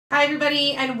Hi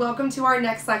everybody, and welcome to our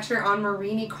next lecture on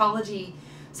marine ecology.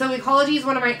 So ecology is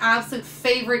one of my absolute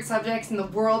favorite subjects in the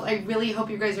world. I really hope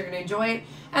you guys are going to enjoy it,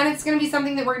 and it's going to be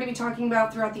something that we're going to be talking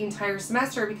about throughout the entire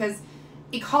semester because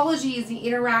ecology is the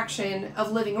interaction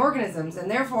of living organisms,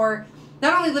 and therefore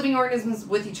not only living organisms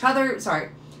with each other,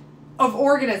 of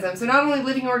organisms, so not only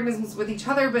living organisms with each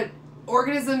other, but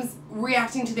organisms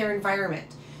reacting to their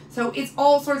environment. So it's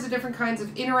all sorts of different kinds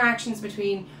of interactions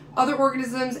between other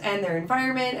organisms and their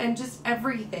environment and just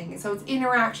everything. So it's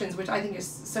interactions, which I think is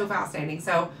so fascinating.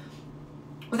 So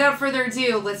without further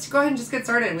ado, let's go ahead and just get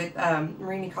started with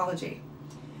marine ecology.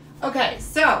 Okay,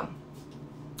 so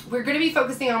we're going to be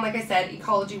focusing on, like I said,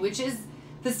 ecology, which is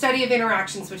the study of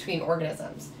interactions between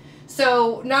organisms.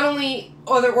 So not only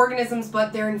other organisms,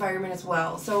 but their environment as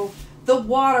well. So the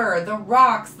water, the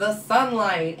rocks, the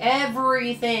sunlight,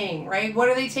 everything, right? What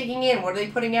are they taking in? What are they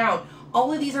putting out?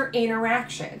 All of these are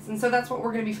interactions, and so that's what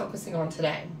we're going to be focusing on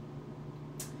today.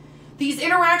 These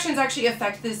interactions actually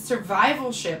affect the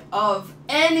survivalship of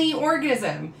any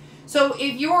organism. So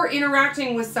if you're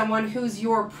interacting with someone who's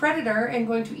your predator and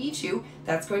going to eat you,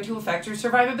 that's going to affect your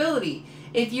survivability.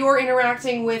 If you're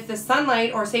interacting with the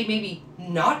sunlight, or say maybe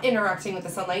not interacting with the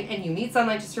sunlight and you need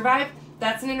sunlight to survive,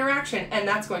 that's an interaction, and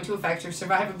that's going to affect your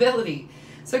survivability.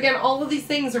 So again, all of these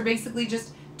things are basically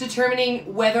just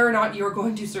determining whether or not you're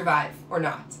going to survive or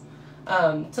not.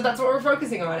 So that's what we're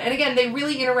focusing on. And again, they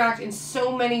really interact in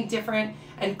so many different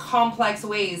and complex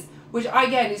ways, which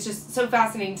again is just so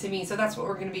fascinating to me. So that's what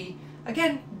we're going to be,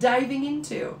 again, diving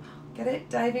into. Get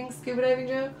it? Diving, scuba diving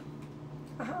joke?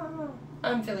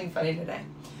 I'm feeling funny today.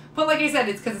 But like I said,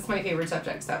 it's because it's my favorite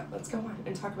subject. So let's go on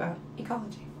and talk about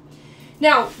ecology.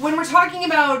 Now, when we're talking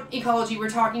about ecology, we're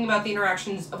talking about the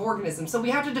interactions of organisms. So we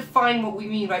have to define what we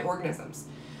mean by organisms.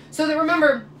 So that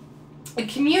remember, a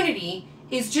community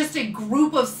is just a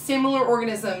group of similar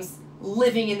organisms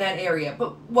living in that area.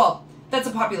 But, well, that's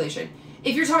a population.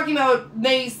 If you're talking about,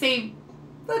 say,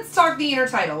 let's talk the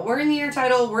intertidal. We're in the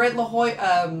intertidal, we're at La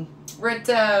Jolla, we're at,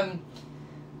 I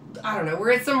don't know,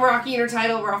 we're at some rocky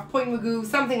intertidal, we're off Point Magoo,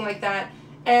 something like that.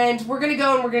 And we're going to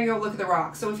go look at the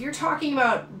rock. So if you're talking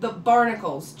about the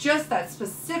barnacles, just that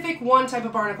specific one type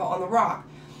of barnacle on the rock,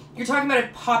 you're talking about a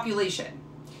population.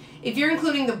 If you're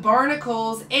including the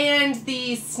barnacles and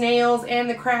the snails and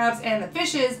the crabs and the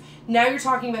fishes, now you're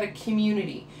talking about a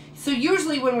community. So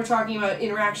usually when we're talking about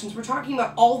interactions, we're talking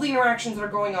about all the interactions that are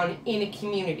going on in a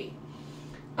community.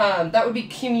 That would be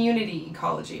community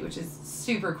ecology, which is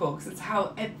super cool because it's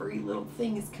how every little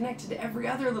thing is connected to every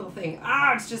other little thing.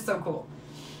 It's just so cool.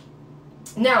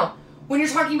 Now, when you're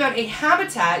talking about a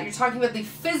habitat, you're talking about the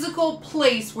physical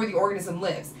place where the organism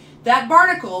lives. That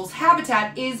barnacle's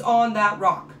habitat is on that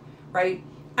rock, right?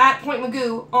 At Point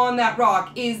Magoo, on that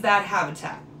rock, is that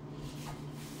habitat.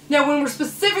 Now, when we're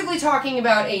specifically talking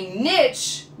about a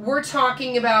niche, we're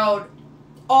talking about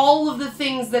all of the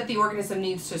things that the organism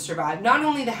needs to survive. Not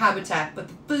only the habitat, but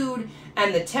the food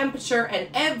and the temperature and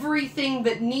everything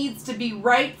that needs to be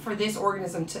right for this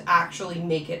organism to actually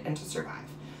make it and to survive.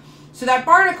 So that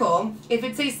barnacle, if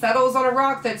it, say, settles on a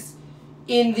rock that's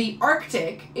in the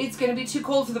Arctic, it's going to be too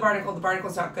cold for the barnacle. The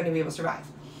barnacle's not going to be able to survive.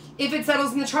 If it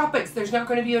settles in the tropics, there's not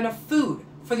going to be enough food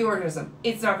for the organism.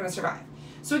 It's not going to survive.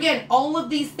 So again, all of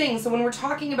these things, so when we're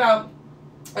talking about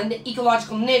an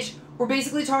ecological niche, we're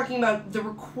basically talking about the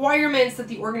requirements that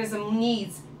the organism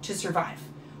needs to survive.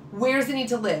 Where does it need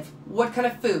to live? What kind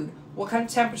of food? What kind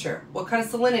of temperature? What kind of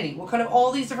salinity? What kind of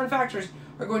all these different factors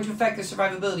are going to affect the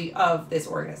survivability of this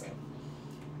organism.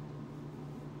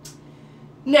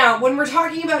 Now, when we're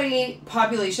talking about a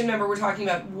population, remember we're talking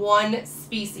about one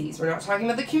species. We're not talking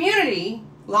about the community,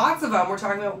 lots of them. We're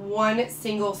talking about one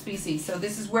single species. So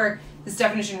this is where this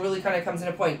definition really kind of comes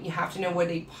into point. You have to know what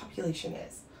a population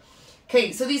is.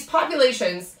 Okay, so these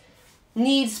populations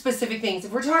need specific things.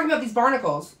 If we're talking about these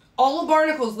barnacles, all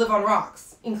barnacles live on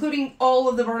rocks, including all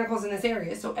of the barnacles in this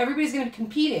area. So everybody's going to be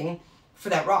competing for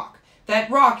that rock. That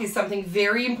rock is something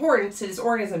very important to this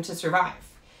organism to survive.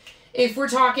 If we're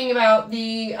talking about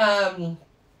the,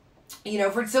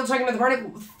 if we're still talking about the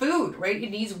barnacle, food, right?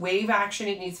 It needs wave action.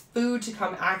 It needs food to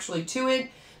come actually to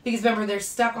it because remember, they're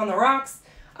stuck on the rocks.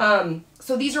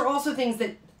 So these are also things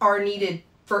that are needed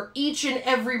for each and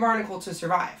every barnacle to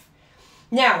survive.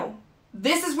 Now,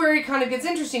 this is where it kind of gets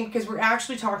interesting because we're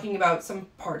actually talking about some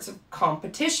parts of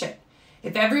competition.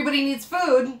 If everybody needs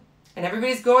food and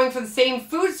everybody's going for the same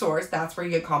food source, that's where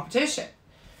you get competition.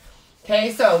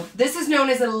 Okay, so this is known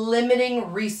as a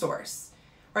limiting resource,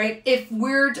 right? If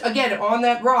we're, again, on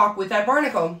that rock with that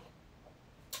barnacle,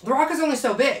 the rock is only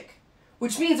so big,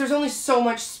 which means there's only so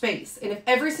much space. And if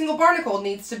every single barnacle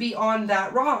needs to be on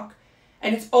that rock,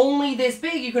 and it's only this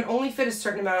big, you can only fit a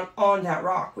certain amount on that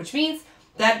rock, which means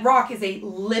that rock is a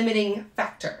limiting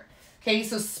factor. Okay,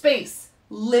 so space,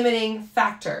 limiting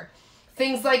factor.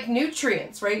 Things like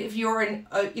nutrients, right? If you're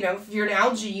if you're an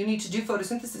algae, you need to do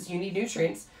photosynthesis, you need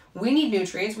nutrients. We need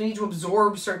nutrients, we need to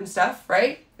absorb certain stuff,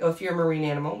 right? If you're a marine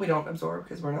animal, we don't absorb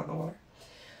because we're not in the water.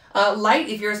 Light,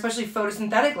 if you're especially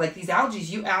photosynthetic, like these algae,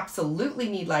 you absolutely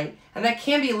need light, and that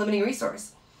can be a limiting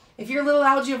resource. If your little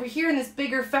algae over here and this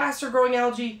bigger, faster growing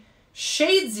algae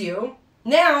shades you,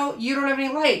 now you don't have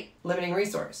any light, limiting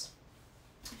resource.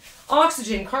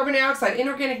 Oxygen, carbon dioxide,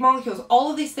 inorganic molecules, all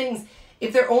of these things,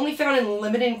 if they're only found in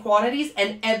limited quantities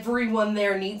and everyone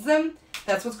there needs them,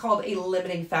 that's what's called a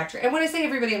limiting factor. And when I say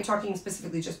everybody, I'm talking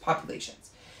specifically just populations.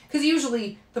 Because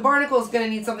usually the barnacle is going to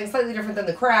need something slightly different than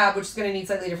the crab, which is going to need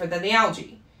slightly different than the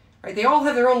algae. Right? They all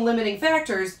have their own limiting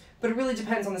factors, but it really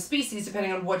depends on the species,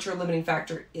 depending on what your limiting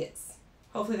factor is.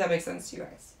 Hopefully that makes sense to you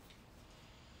guys.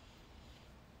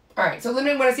 All right, so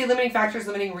when I say limiting factors,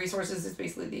 limiting resources is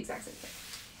basically the exact same thing.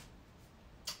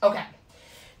 Okay,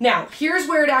 now here's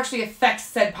where it actually affects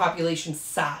said population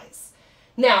size.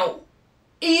 Now,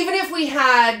 even if we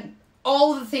had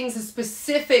all of the things a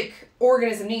specific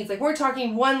organism needs, like we're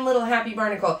talking one little happy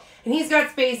barnacle, and he's got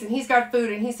space, and he's got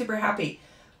food, and he's super happy.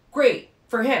 Great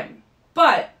for him.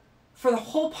 But for the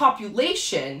whole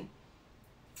population,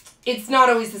 it's not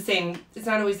always the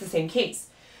same case.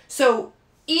 So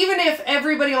even if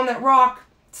everybody on that rock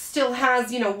still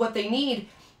has, what they need,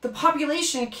 the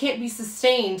population can't be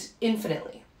sustained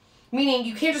infinitely. Meaning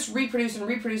you can't just reproduce and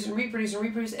reproduce and reproduce and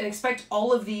reproduce and expect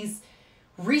all of these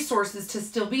resources to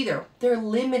still be there. They're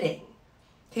limiting.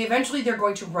 Okay, eventually they're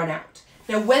going to run out.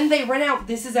 Now, when they run out,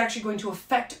 this is actually going to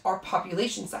affect our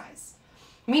population size.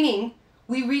 Meaning,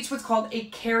 we reach what's called a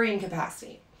carrying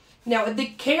capacity. Now, the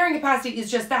carrying capacity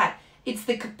is just that. It's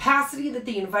the capacity that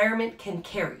the environment can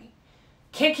carry.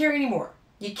 Can't carry anymore.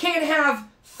 You can't have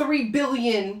 3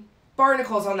 billion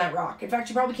barnacles on that rock. In fact,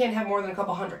 you probably can't have more than a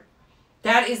couple hundred.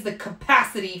 That is the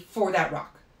capacity for that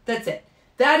rock. That's it.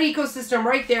 That ecosystem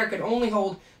right there could only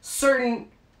hold certain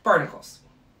barnacles.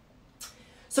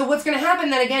 So what's going to happen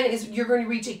then again is you're going to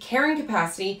reach a carrying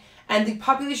capacity, and the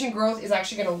population growth is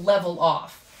actually going to level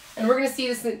off. And we're going to see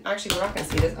this, actually we're not going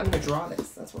to see this, I'm going to draw this.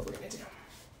 That's what we're going to do.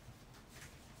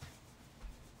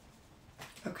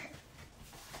 Okay.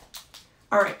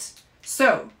 All right.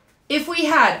 So if we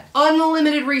had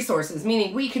unlimited resources,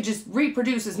 meaning we could just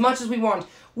reproduce as much as we want,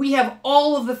 we have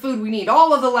all of the food we need,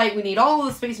 all of the light we need, all of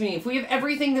the space we need. If we have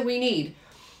everything that we need,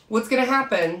 what's going to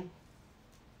happen?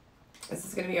 This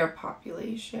is going to be our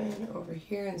population over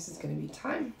here, and this is going to be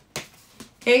time.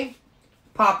 Okay?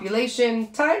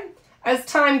 Population, time. As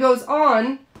time goes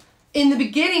on, in the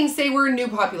beginning, say we're a new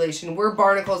population. We're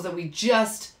barnacles that we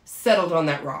just settled on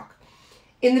that rock.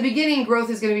 In the beginning, growth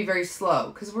is going to be very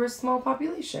slow because we're a small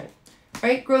population,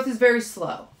 right? Growth is very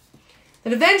slow.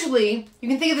 Then eventually, you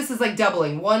can think of this as like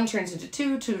doubling. 1 turns into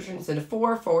 2, 2 turns into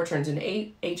 4, 4 turns into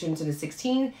 8, 8 turns into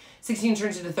 16, 16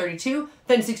 turns into 32,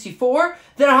 then 64,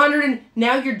 then 100, and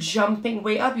now you're jumping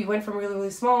way up. You went from really, really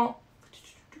small.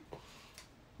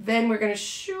 Then we're going to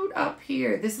shoot up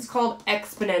here. This is called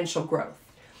exponential growth,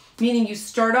 meaning you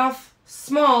start off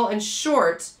small and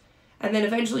short, and then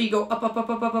eventually you go up, up, up,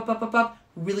 up, up, up, up, up, up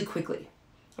really quickly.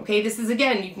 Okay, this is,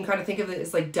 again, you can kind of think of it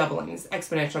as like doubling, this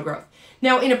exponential growth.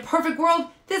 Now, in a perfect world,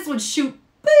 this would shoot,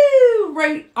 boo,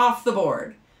 right off the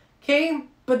board. Okay,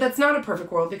 but that's not a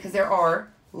perfect world because there are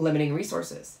limiting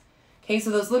resources. Okay,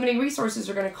 so those limiting resources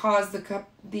are going to cause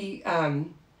the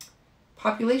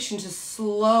population to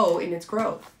slow in its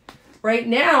growth. Right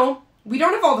now, we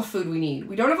don't have all the food we need.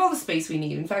 We don't have all the space we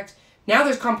need. In fact, now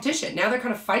there's competition. Now they're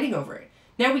kind of fighting over it.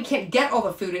 Now we can't get all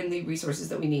the food and the resources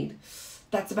that we need.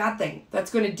 That's a bad thing. That's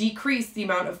going to decrease the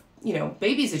amount of,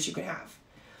 babies that you can have.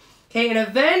 Okay, and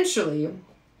eventually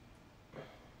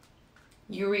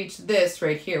you reach this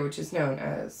right here, which is known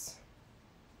as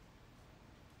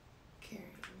carrying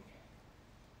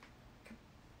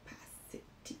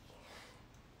capacity.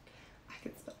 I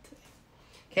can spell today.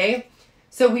 Okay,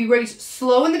 so we reach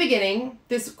slow in the beginning.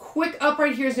 This quick up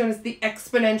right here is known as the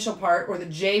exponential part, or the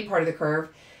J part of the curve.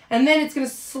 And then it's going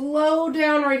to slow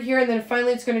down right here, and then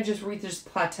finally it's going to just reach this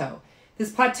plateau. This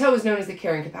plateau is known as the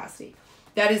carrying capacity.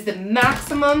 That is the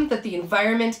maximum that the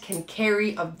environment can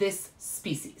carry of this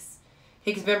species.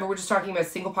 Okay, because remember, we're just talking about a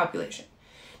single population.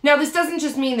 Now, this doesn't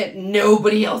just mean that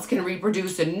nobody else can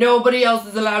reproduce and nobody else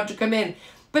is allowed to come in,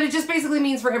 but it just basically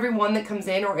means for every one that comes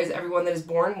in, or is everyone that is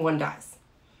born, one dies.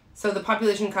 So the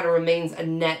population kind of remains a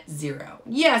net zero.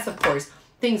 Yes, of course,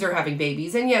 things are having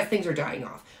babies, and yes, things are dying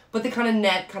off. But the kind of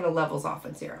net kind of levels off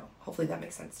at zero. Hopefully that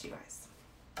makes sense to you guys.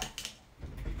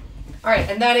 All right,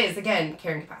 and that is, again,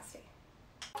 carrying capacity.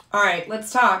 All right,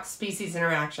 let's talk species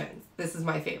interactions. This is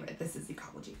my favorite. This is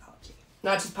ecology.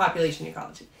 Not just population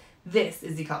ecology. This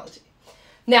is ecology.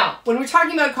 Now, when we're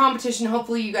talking about competition,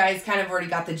 hopefully you guys kind of already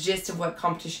got the gist of what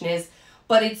competition is,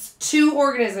 but it's two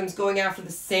organisms going after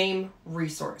the same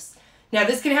resource. Now,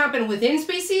 this can happen within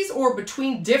species or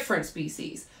between different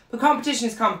species, but competition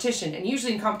is competition, and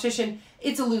usually in competition,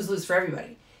 it's a lose-lose for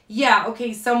everybody. Yeah,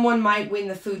 okay, someone might win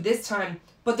the food this time,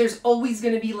 but there's always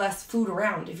going to be less food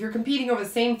around. If you're competing over the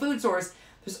same food source,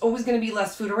 there's always going to be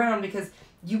less food around because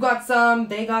you got some,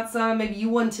 they got some, maybe you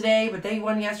won today, but they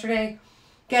won yesterday.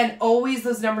 Again, always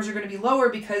those numbers are going to be lower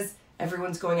because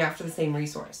everyone's going after the same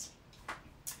resource.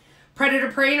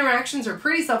 Predator-prey interactions are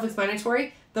pretty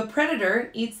self-explanatory. The predator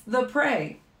eats the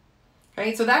prey.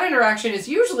 Right? So that interaction is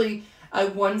usually a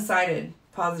one-sided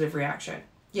positive reaction.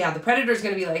 Yeah, the predator's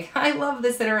going to be like, I love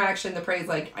this interaction. The prey's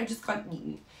like, I just got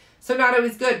eaten. So not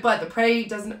always good, but the prey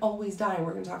doesn't always die.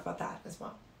 We're going to talk about that as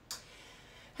well.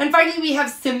 And finally, we have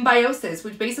symbiosis,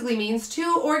 which basically means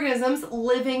two organisms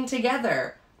living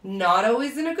together. Not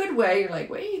always in a good way. You're like,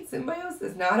 wait,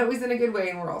 symbiosis. Not always in a good way,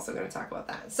 and we're also going to talk about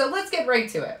that. So let's get right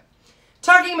to it.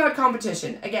 Talking about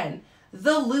competition. Again,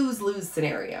 the lose-lose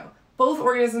scenario. Both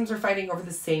organisms are fighting over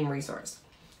the same resource.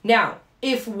 Now,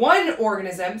 if one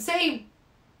organism, say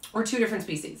we're two different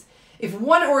species, if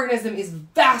one organism is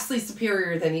vastly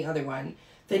superior than the other one,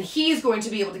 then he is going to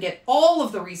be able to get all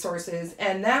of the resources,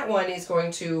 and that one is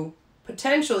going to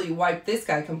potentially wipe this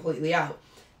guy completely out.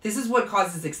 This is what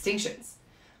causes extinctions.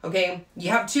 Okay, you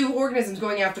have two organisms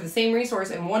going after the same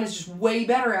resource, and one is just way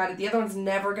better at it. The other one's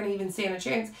never going to even stand a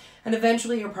chance, and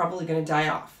eventually you're probably going to die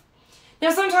off.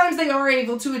 Now, sometimes they are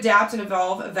able to adapt and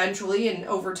evolve eventually and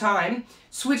over time,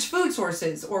 switch food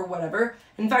sources or whatever.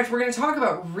 In fact, we're going to talk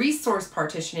about resource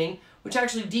partitioning, which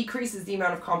actually decreases the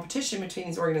amount of competition between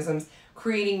these organisms,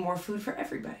 creating more food for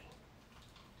everybody.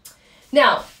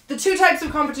 Now, the two types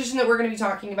of competition that we're going to be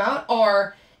talking about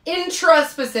are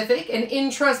intraspecific, and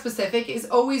intraspecific is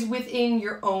always within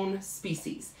your own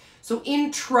species. So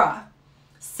intra,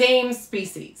 same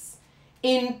species.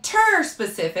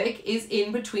 Interspecific is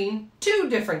in between two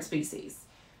different species.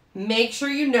 Make sure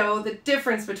you know the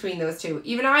difference between those two.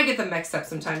 Even I get them mixed up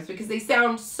sometimes because they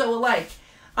sound so alike.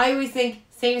 I always think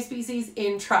same species,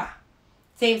 intra.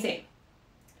 Same.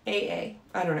 AA,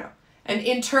 I don't know. And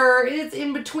inter is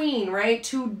in between, right?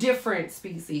 Two different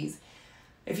species.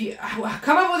 If you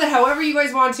come up with it however you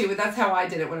guys want to, but that's how I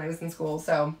did it when I was in school.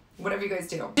 So whatever you guys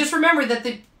do. Just remember that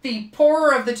the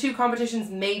poorer of the two competitions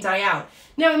may die out.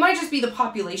 Now, it might just be the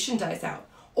population dies out.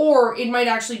 Or it might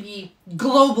actually be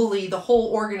globally the whole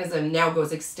organism now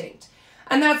goes extinct.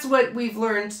 And that's what we've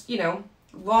learned, you know,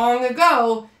 long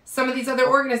ago. Some of these other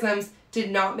organisms did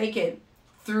not make it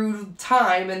through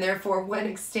time and therefore went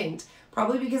extinct.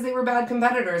 Probably because they were bad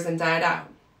competitors and died out.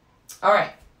 All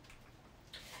right.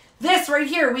 This right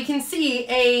here, we can see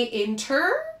a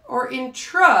inter or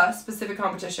intra-specific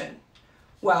competition.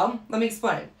 Well, let me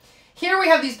explain. Here we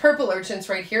have these purple urchins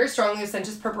right here.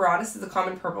 Strongylocentis purpuratus is a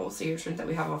common purple sea urchin that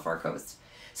we have off our coast.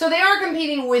 So they are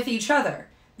competing with each other.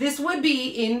 This would be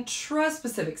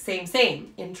intra-specific.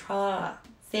 Same. Intra.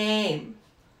 Same.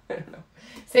 I don't know.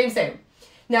 Same.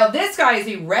 Now this guy is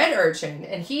a red urchin,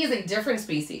 and he is a different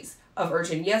species of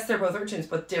urchin. Yes, they're both urchins,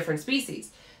 but different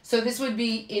species. So this would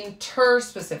be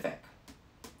interspecific.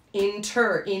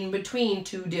 In between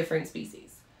two different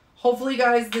species. Hopefully,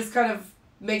 guys, this kind of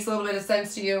makes a little bit of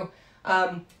sense to you.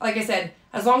 Like I said,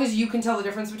 as long as you can tell the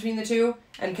difference between the two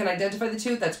and can identify the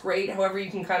two, that's great. However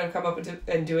you can kind of come up with it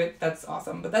and do it, that's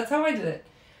awesome. But that's how I did it.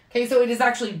 Okay, so it is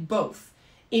actually both.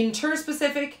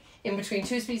 Interspecific, in between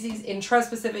two species.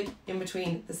 Intraspecific, in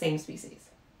between the same species.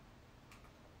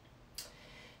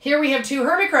 Here we have two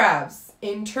hermit crabs.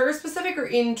 Interspecific or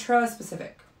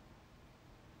intraspecific?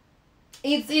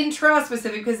 It's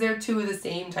intraspecific because they're two of the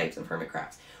same types of hermit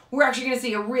crabs. We're actually going to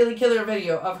see a really killer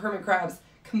video of hermit crabs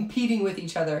competing with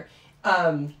each other.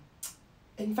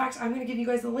 In fact, I'm going to give you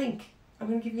guys a link. I'm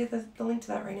going to give you the link to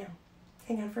that right now.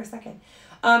 Hang on for a second.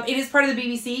 It is part of the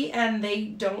BBC, and they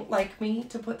don't like me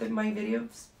to put their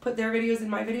videos in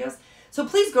my videos. So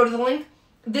please go to the link.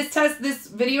 This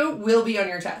video will be on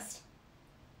your test.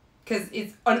 Because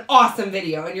it's an awesome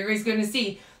video, and you're guys going to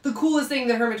see the coolest thing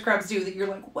that hermit crabs do that you're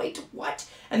like, wait, what?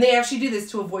 And they actually do this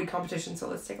to avoid competition, so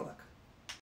let's take a look.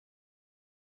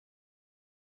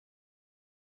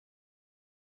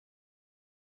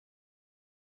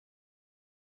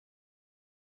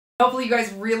 Hopefully you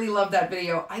guys really love that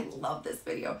video. I love this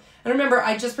video. And remember,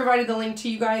 I just provided the link to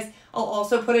you guys. I'll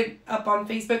also put it up on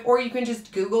Facebook, or you can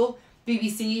just Google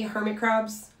BBC hermit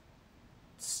crabs.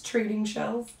 trading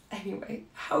shells. Anyway,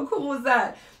 how cool was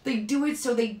that? They do it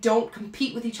so they don't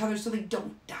compete with each other, so they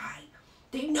don't die.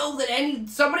 They know that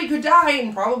somebody could die,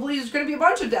 and probably there's going to be a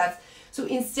bunch of deaths. So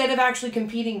instead of actually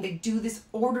competing, they do this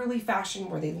orderly fashion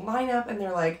where they line up and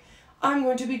they're like, I'm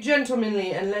going to be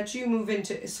gentlemanly and let you move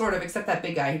into, sort of, except that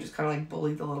big guy who just kind of like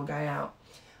bullied the little guy out.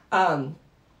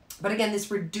 But again, this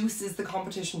reduces the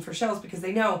competition for shells because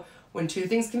they know when two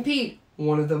things compete,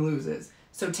 one of them loses.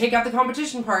 So take out the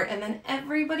competition part and then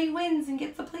everybody wins and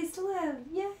gets a place to live.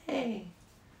 Yay!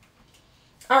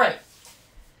 All right.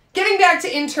 Getting back to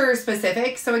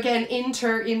interspecific. So again,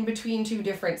 in between two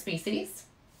different species.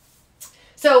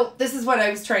 So this is what I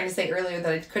was trying to say earlier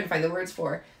that I couldn't find the words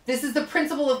for. This is the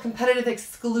principle of competitive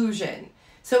exclusion.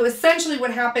 So essentially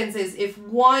what happens is if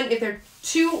there are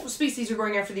two species who are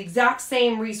going after the exact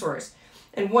same resource,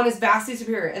 and one is vastly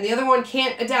superior, and the other one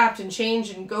can't adapt and change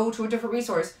and go to a different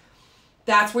resource,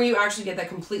 that's where you actually get that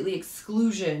completely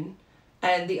exclusion,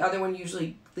 and the other one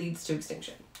usually leads to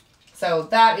extinction. So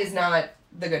that is not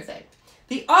the good thing.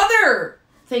 The other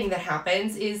thing that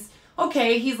happens is,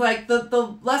 okay, he's like,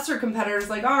 the lesser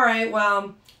competitor's like, all right,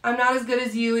 well, I'm not as good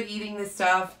as you at eating this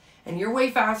stuff, and you're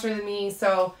way faster than me,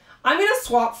 so I'm going to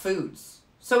swap foods.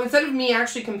 So instead of me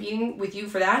actually competing with you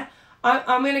for that,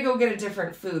 I'm going to go get a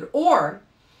different food. Or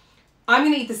I'm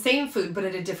going to eat the same food, but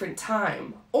at a different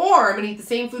time. Or I'm going to eat the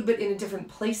same food, but in a different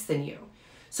place than you.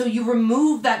 So you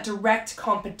remove that direct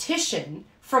competition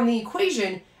from the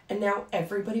equation, and now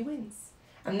everybody wins.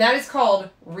 And that is called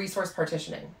resource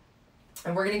partitioning.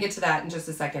 And we're going to get to that in just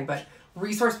a second, but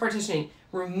resource partitioning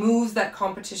removes that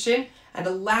competition and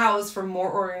allows for more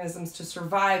organisms to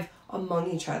survive among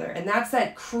each other. And that's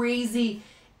that crazy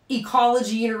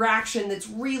ecology interaction that's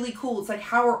really cool. It's like,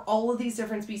 how are all of these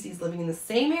different species living in the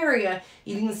same area,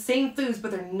 eating the same foods,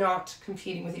 but they're not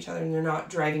competing with each other and they're not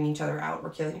driving each other out or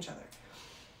killing each other.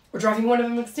 Or driving one of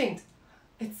them extinct.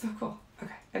 It's so cool.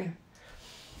 Okay, anyway.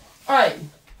 All right.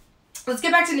 Let's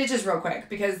get back to niches real quick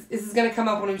because this is going to come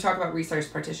up when we talk about resource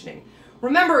partitioning.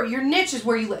 Remember, your niche is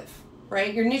where you live,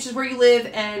 right? Your niche is where you live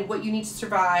and what you need to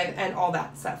survive and all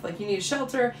that stuff. Like you need a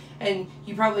shelter and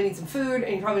you probably need some food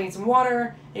and you probably need some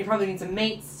water and you probably need some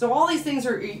mates. So all these things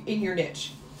are in your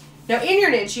niche. Now in your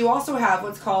niche, you also have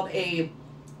what's called a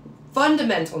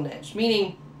fundamental niche,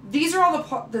 meaning these are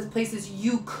all the places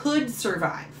you could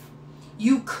survive.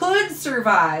 You could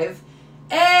survive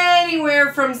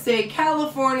anywhere from, say,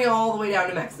 California all the way down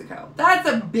to Mexico. That's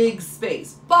a big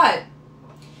space. But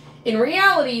in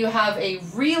reality, you have a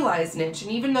realized niche.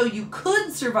 And even though you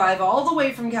could survive all the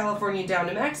way from California down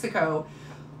to Mexico,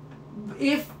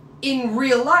 if in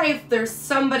real life there's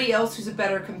somebody else who's a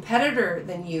better competitor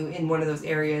than you in one of those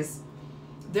areas,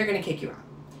 they're going to kick you out.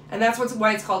 And that's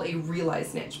why it's called a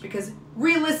realized niche. Because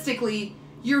realistically,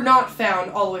 you're not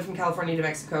found all the way from California to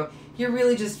Mexico. You're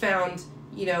really just found,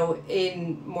 you know,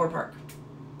 in Moore Park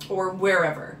or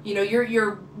wherever. You know,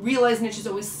 your realized niche is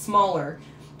always smaller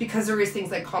because there is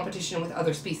things like competition with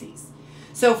other species.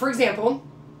 So, for example,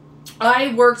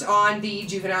 I worked on the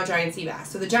juvenile giant sea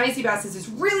bass. So the giant sea bass is this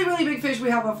really, really big fish we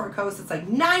have off our coast. It's like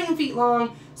 9 feet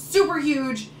long, super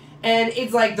huge, and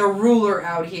it's like the ruler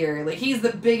out here. Like, he's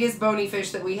the biggest bony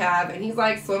fish that we have, and he's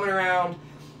like swimming around,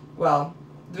 well,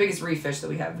 the biggest reef fish that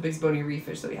we have, the biggest bony reef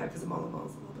fish that we have because the Mollymall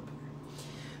is a little bit bigger.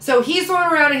 So he's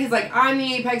swimming around and he's like, I'm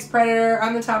the apex predator,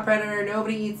 I'm the top predator,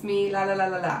 nobody eats me, la la la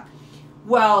la la.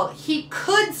 Well, he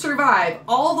could survive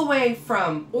all the way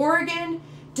from Oregon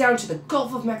down to the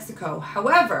Gulf of Mexico.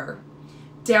 However,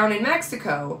 down in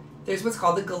Mexico, there's what's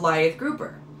called the Goliath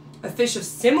grouper, a fish of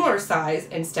similar size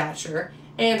and stature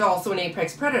and also an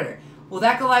apex predator. Well,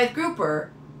 that Goliath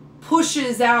grouper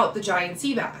pushes out the giant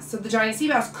sea bass. So the giant sea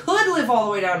bass could live all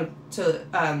the way down to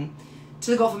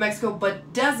the Gulf of Mexico,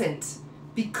 but doesn't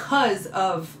because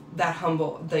of that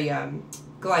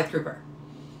Goliath grouper.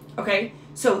 Okay,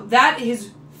 so that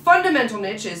his fundamental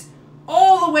niche is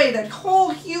all the way, that whole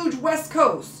huge west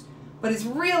coast, but his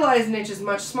realized niche is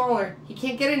much smaller. He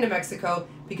can't get into Mexico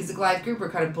because the Goliath grouper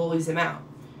kind of bullies him out.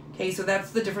 Okay, so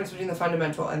that's the difference between the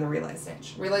fundamental and the realized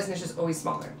niche. Realized niche is always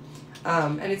smaller.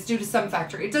 And it's due to some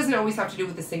factor. It doesn't always have to do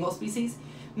with the single species.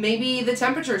 Maybe the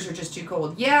temperatures are just too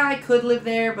cold. Yeah, I could live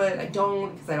there, but I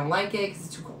don't because I don't like it because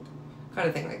it's too cold. Kind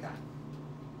of thing like that.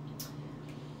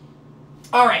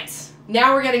 All right,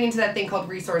 now we're getting into that thing called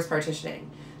resource partitioning.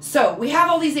 So we have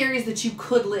all these areas that you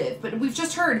could live, but we've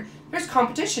just heard there's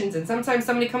competitions and sometimes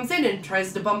somebody comes in and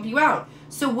tries to bump you out.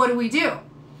 So what do?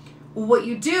 Well, what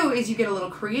you do is you get a little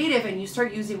creative and you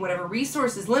start using whatever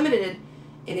resource is limited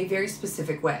in a very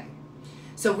specific way.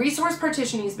 So resource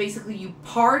partitioning is basically you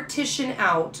partition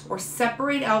out or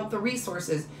separate out the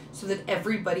resources so that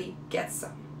everybody gets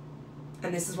some.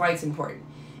 And this is why it's important.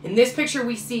 In this picture,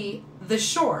 we see the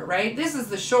shore, right? This is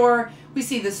the shore. We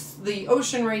see the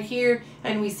ocean right here,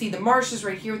 and we see the marshes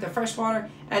right here with the fresh water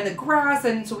and the grass,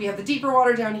 and so we have the deeper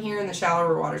water down here and the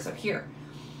shallower waters up here.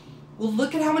 Well,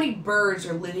 look at how many birds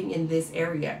are living in this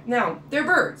area. Now, they're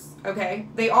birds, okay?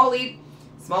 They all eat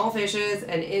small fishes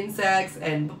and insects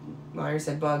and, well, I already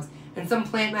said bugs, and some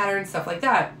plant matter and stuff like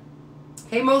that.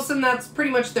 Okay, most of them, that's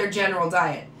pretty much their general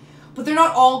diet. But they're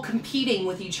not all competing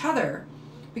with each other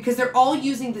because they're all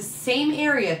using the same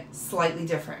area slightly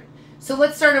different. So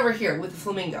let's start over here with the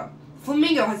flamingo. The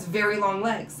flamingo has very long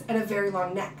legs and a very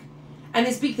long neck. And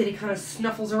this beak that he kind of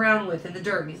snuffles around with in the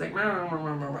dirt. And he's like, rah, rah,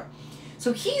 rah, rah, rah.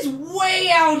 So he's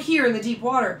way out here in the deep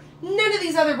water. None of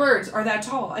these other birds are that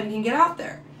tall and can get out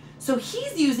there. So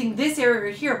he's using this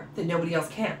area here that nobody else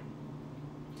can.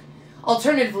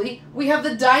 Alternatively, we have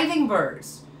the diving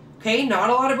birds. Okay, not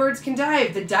a lot of birds can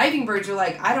dive. The diving birds are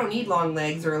like, I don't need long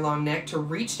legs or a long neck to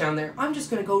reach down there. I'm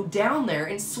just going to go down there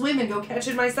and swim and go catch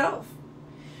it myself.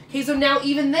 Okay, so now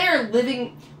even they're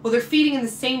living, well, they're feeding in the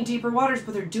same deeper waters,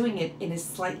 but they're doing it in a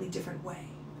slightly different way.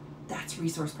 That's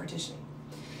resource partitioning.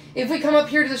 If we come up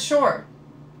here to the shore,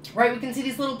 right, we can see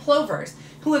these little plovers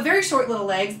who have very short little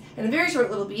legs and a very short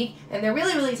little beak, and they're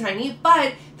really, really tiny,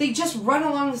 but they just run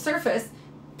along the surface,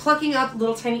 plucking up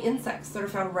little tiny insects that are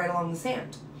found right along the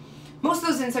sand. Most of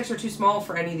those insects are too small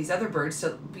for any of these other birds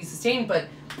to be sustained, but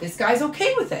this guy's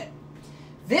okay with it.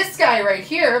 This guy right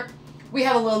here, we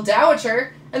have a little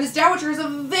dowitcher, and this dowitcher has a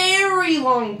very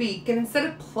long beak, and instead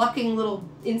of plucking little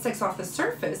insects off the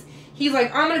surface, he's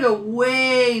like, I'm going to go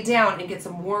way down and get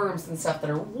some worms and stuff that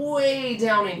are way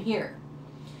down in here.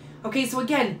 Okay, so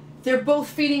again, they're both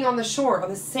feeding on the shore, on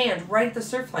the sand, right at the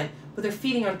surf line, but they're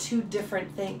feeding on two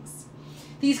different things.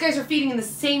 These guys are feeding in the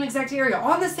same exact area,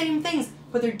 on the same things,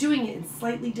 but they're doing it in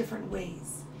slightly different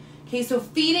ways. Okay, so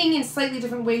feeding in slightly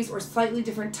different ways or slightly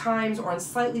different times or on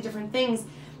slightly different things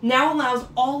now allows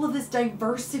all of this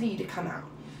diversity to come out.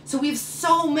 So we have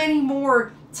so many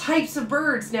more types of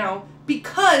birds now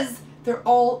because they're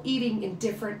all eating in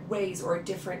different ways or at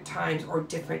different times or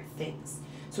different things.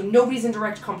 So nobody's in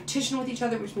direct competition with each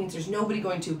other, which means there's nobody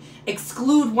going to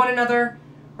exclude one another,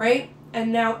 right?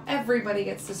 And now everybody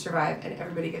gets to survive and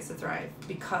everybody gets to thrive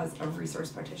because of resource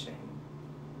partitioning.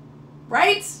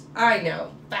 Right? I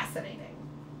know. Fascinating.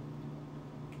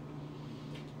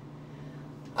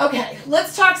 Okay,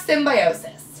 let's talk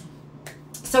symbiosis.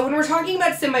 So when we're talking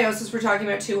about symbiosis, we're talking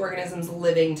about two organisms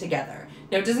living together.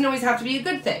 Now, it doesn't always have to be a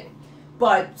good thing,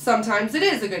 but sometimes it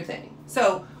is a good thing.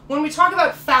 So when we talk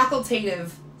about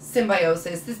facultative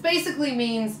symbiosis, this basically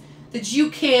means that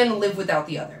you can live without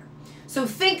the other. So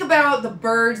think about the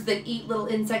birds that eat little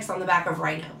insects on the back of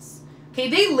rhinos. Okay,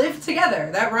 they live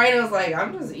together. That rhino's like,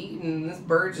 I'm just eating, this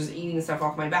bird's just eating stuff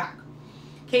off my back.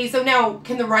 Okay, so now,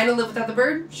 can the rhino live without the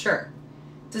bird? Sure.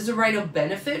 Does the rhino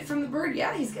benefit from the bird?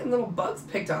 Yeah, he's getting little bugs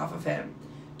picked off of him.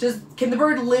 Can the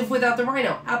bird live without the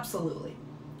rhino? Absolutely.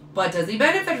 But does he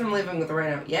benefit from living with the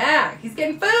rhino? Yeah, he's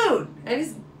getting food, and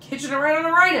he's hitching around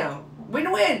on a rhino.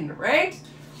 Win-win, right?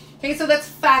 Okay, so that's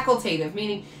facultative,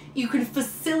 meaning you can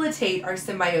facilitate our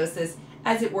symbiosis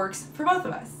as it works for both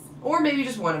of us. Or maybe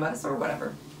just one of us, or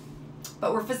whatever.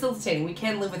 But we're facilitating. We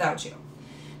can live without you.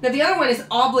 Now, the other one is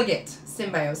obligate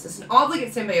symbiosis. And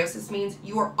obligate symbiosis means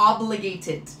you are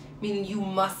obligated, meaning you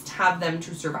must have them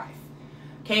to survive.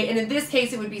 Okay, and in this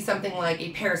case, it would be something like a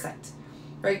parasite.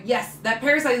 Right? Yes, that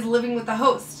parasite is living with the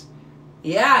host.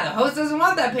 Yeah, the host doesn't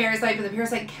want that parasite, but the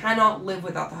parasite cannot live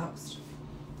without the host.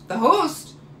 The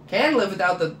host can live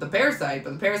without the parasite,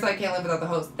 but the parasite can't live without the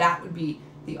host. That would be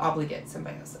the obligate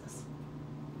symbiosis.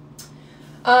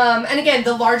 And again,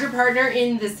 the larger partner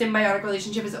in the symbiotic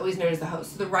relationship is always known as the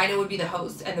host. So the rhino would be the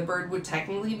host, and the bird would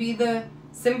technically be the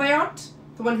symbiote,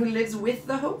 the one who lives with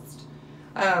the host.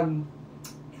 Yeah.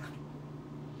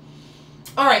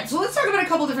 All right, so let's talk about a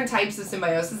couple different types of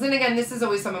symbiosis. And again, this is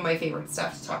always some of my favorite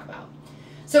stuff to talk about.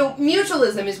 So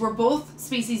mutualism is where both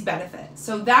species benefit.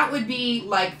 So that would be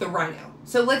like the rhino.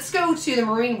 So let's go to the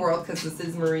marine world, because this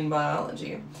is marine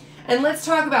biology. And let's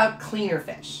talk about cleaner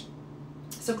fish.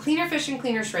 So cleaner fish and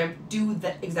cleaner shrimp do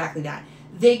exactly that.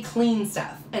 They clean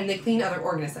stuff, and they clean other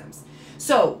organisms.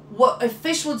 So what a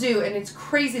fish will do, and it's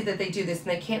crazy that they do this, and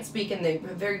they can't speak, and they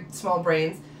have very small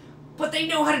brains, but they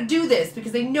know how to do this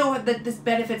because they know that this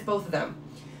benefits both of them.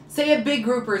 Say a big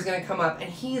grouper is going to come up, and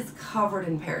he is covered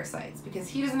in parasites because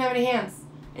he doesn't have any hands,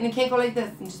 and he can't go like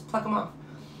this and just pluck them off.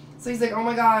 So he's like, oh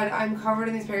my god, I'm covered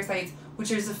in these parasites, which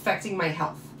is affecting my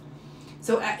health.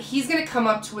 So he's going to come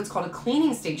up to what's called a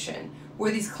cleaning station,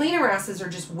 where these cleaner wrasses are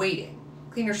just waiting.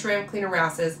 Cleaner shrimp, cleaner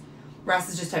wrasses. Wrasse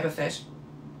is just type of fish.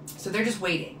 So they're just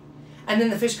waiting. And then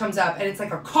the fish comes up, and it's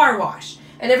like a car wash.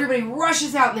 and everybody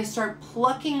rushes out and they start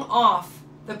plucking off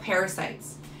the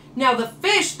parasites. Now the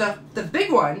fish, the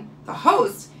big one, the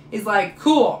host, is like,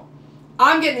 cool,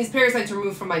 I'm getting these parasites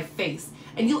removed from my face.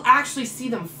 And you'll actually see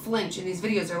them flinch in these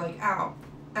videos. They're like, ow,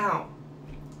 ow,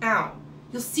 ow.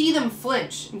 You'll see them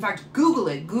flinch. In fact, Google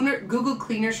it. Google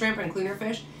cleaner shrimp and cleaner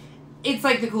fish. It's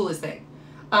like the coolest thing.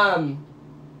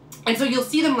 And so you'll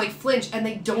see them like flinch and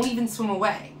they don't even swim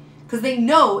away. Because they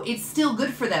know it's still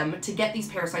good for them to get these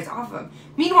parasites off of them.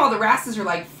 Meanwhile, the wrasses are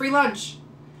like, free lunch.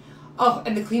 Oh,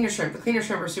 and the cleaner shrimp. The cleaner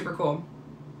shrimp are super cool.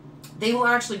 They will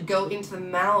actually go into the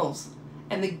mouths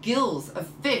and the gills of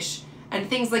fish and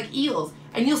things like eels.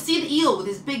 And you'll see the eel with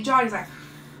his big jaw. He's like,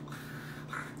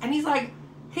 and he's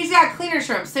got cleaner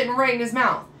shrimp sitting right in his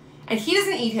mouth. And he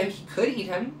doesn't eat him. He could eat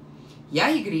him. Yeah,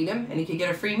 he could eat him and he could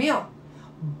get a free meal.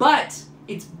 But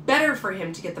it's better for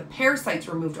him to get the parasites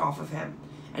removed off of him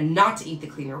and not to eat the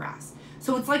cleaner wrasse.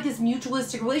 So it's like this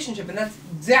mutualistic relationship, and that's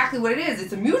exactly what it is.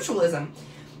 It's a mutualism.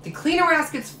 The cleaner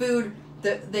wrasse gets food,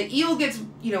 the eel gets,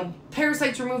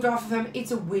 parasites removed off of him.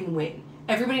 It's a win-win.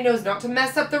 Everybody knows not to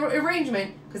mess up the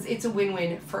arrangement because it's a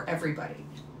win-win for everybody.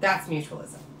 That's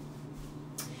mutualism.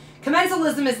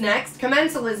 Commensalism is next.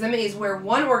 Commensalism is where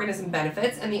one organism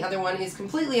benefits and the other one is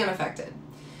completely unaffected.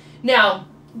 Now,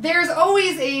 there's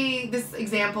always this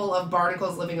example of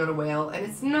barnacles living on a whale, and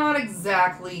it's not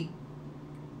exactly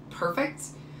perfect,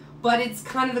 but it's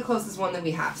kind of the closest one that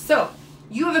we have. So,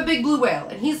 you have a big blue whale,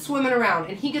 and he's swimming around,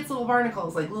 and he gets little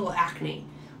barnacles, like little acne,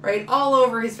 right, all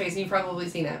over his face, and you've probably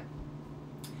seen it.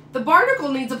 The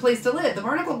barnacle needs a place to live. The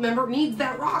barnacle, remember, needs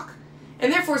that rock.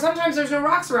 And therefore, sometimes there's no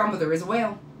rocks around, but there is a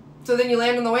whale. So then you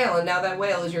land on the whale, and now that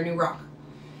whale is your new rock.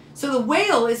 So the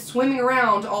whale is swimming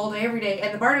around all day, every day,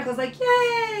 and the barnacle's like,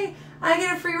 yay, I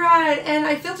get a free ride, and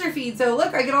I filter feed, so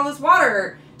look, I get all this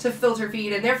water to filter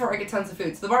feed, and therefore I get tons of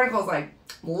food. So the barnacle's like,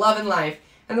 loving life.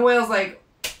 And the whale's like,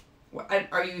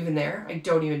 are you even there? I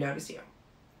don't even notice you.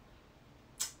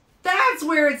 That's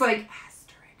where it's like,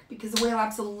 because the whale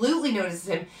absolutely notices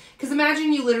him. Because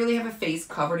imagine you literally have a face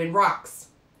covered in rocks.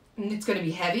 And it's going to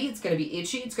be heavy, it's going to be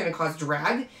itchy, it's going to cause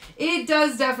drag. It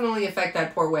does definitely affect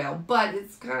that poor whale, but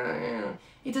it's kind of,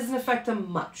 it doesn't affect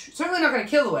them much. Certainly not going to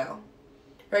kill the whale,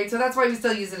 right? So that's why we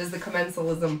still use it as the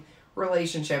commensalism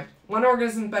relationship. One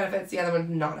organism benefits, the other one's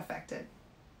not affected.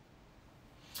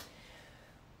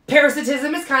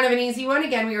 Parasitism is kind of an easy one.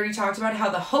 Again, we already talked about how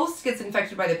the host gets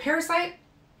infected by the parasite.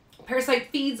 Parasite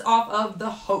feeds off of the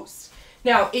host.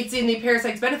 Now, it's in the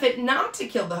parasite's benefit not to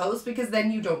kill the host because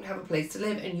then you don't have a place to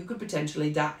live and you could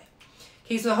potentially die.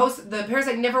 Okay, so the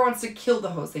parasite never wants to kill the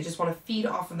host. They just want to feed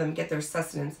off of them, get their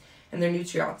sustenance and their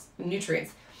nutrients.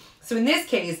 So in this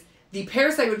case, the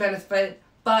parasite would benefit,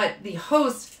 but the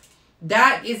host,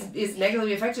 that is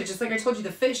negatively affected. Just like I told you,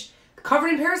 the fish covered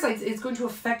in parasites is going to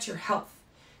affect your health.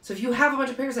 So if you have a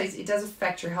bunch of parasites, it does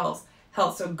affect your health.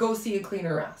 So go see a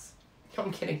cleaner wrasse. No,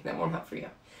 I'm kidding. That won't help for you.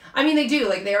 I mean, they do.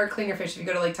 Like, they are cleaner fish. If you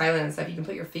go to, like, Thailand and stuff, you can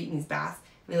put your feet in these baths.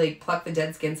 And they, like, pluck the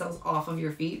dead skin cells off of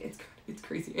your feet. It's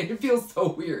crazy. And it feels so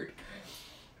weird.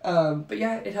 But,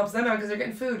 yeah, it helps them out because they're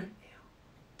getting food.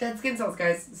 Dead skin cells,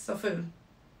 guys. It's still food.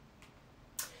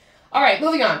 All right,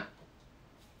 moving on.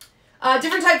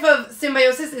 Different type of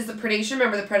symbiosis is the predation.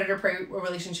 Remember the predator-prey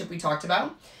relationship we talked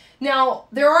about. Now,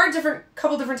 there are a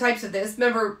couple different types of this.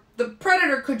 Remember, the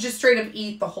predator could just straight up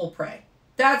eat the whole prey.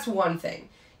 That's one thing.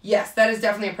 Yes, that is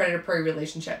definitely a predator-prey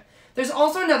relationship. There's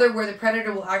also another where the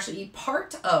predator will actually eat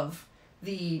part of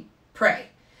the prey.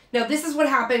 Now, this is what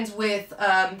happens with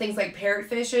things like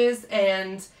parrotfishes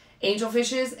and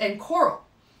angelfishes and coral.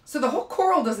 So the whole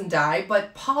coral doesn't die,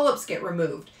 but polyps get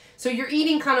removed. So you're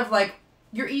eating kind of like,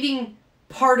 you're eating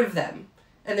part of them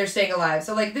and they're staying alive.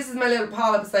 So like, this is my little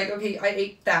polyp. It's like, okay, I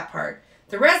ate that part.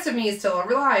 The rest of me is still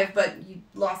alive, but you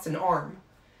lost an arm.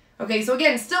 Okay, so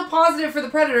again, still positive for the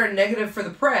predator and negative for the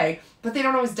prey, but they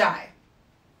don't always die.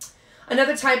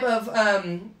 Another type of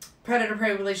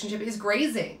predator-prey relationship is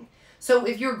grazing. So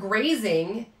if you're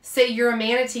grazing, say you're a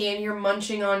manatee and you're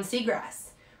munching on seagrass,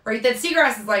 right? That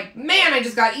seagrass is like, man, I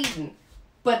just got eaten,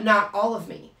 but not all of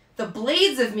me. The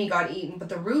blades of me got eaten, but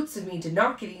the roots of me did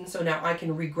not get eaten, so now I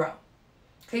can regrow.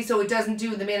 Okay, so it doesn't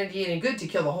do the manatee any good to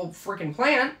kill the whole freaking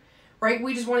plant, right?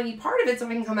 We just want to eat part of it so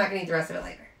I can come back and eat the rest of it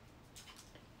later.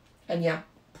 And yeah,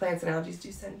 plants and algae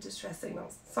do send distress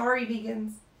signals. Sorry,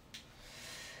 vegans.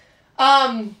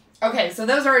 Okay, so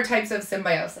those are our types of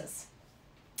symbiosis.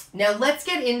 Now let's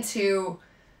get into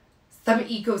some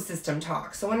ecosystem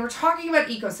talk. So when we're talking about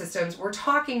ecosystems, we're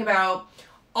talking about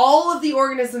all of the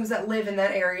organisms that live in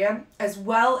that area, as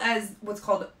well as what's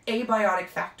called abiotic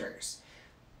factors.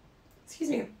 Excuse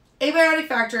me. Abiotic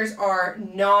factors are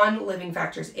non-living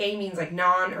factors. A means like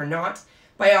non or not.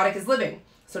 Biotic is living.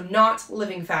 So not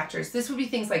living factors. This would be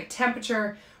things like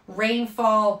temperature,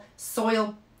 rainfall,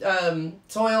 soil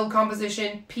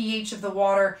composition, pH of the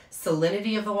water,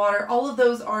 salinity of the water. All of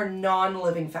those are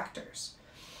non-living factors.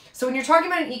 So when you're talking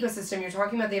about an ecosystem, you're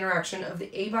talking about the interaction of the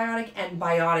abiotic and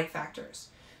biotic factors.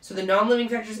 So the non-living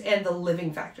factors and the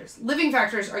living factors. Living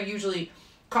factors are usually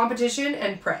competition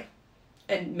and prey,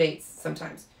 and mates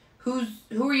sometimes. Who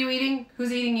are you eating?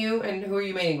 Who's eating you? And who are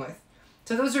you mating with?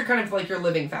 So those are kind of like your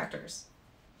living factors.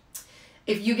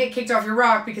 If you get kicked off your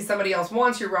rock because somebody else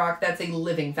wants your rock, that's a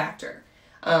living factor.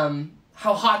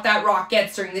 How hot that rock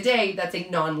gets during the day, that's a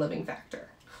non-living factor.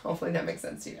 Hopefully that makes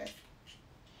sense to you guys.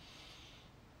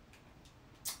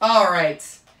 All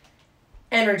right.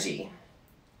 Energy.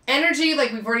 Energy,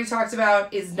 like we've already talked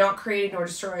about, is not created nor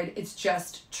destroyed. It's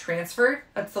just transferred.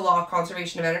 That's the law of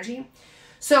conservation of energy.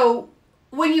 So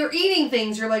when you're eating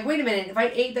things, you're like, wait a minute, if I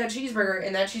ate that cheeseburger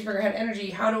and that cheeseburger had energy,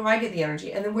 how do I get the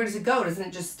energy? And then where does it go? Doesn't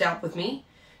it just stop with me?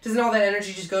 Doesn't all that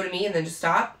energy just go to me and then just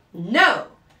stop? No.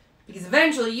 Because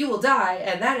eventually you will die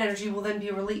and that energy will then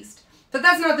be released. But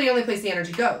that's not the only place the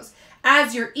energy goes.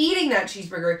 As you're eating that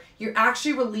cheeseburger, you're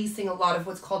actually releasing a lot of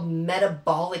what's called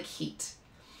metabolic heat.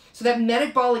 So that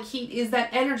metabolic heat is that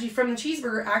energy from the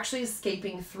cheeseburger actually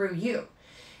escaping through you.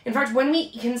 In fact, when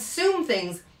we consume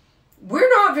things, we're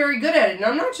not very good at it. And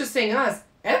I'm not just saying us,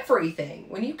 everything.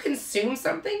 When you consume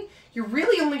something, you're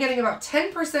really only getting about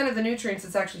 10% of the nutrients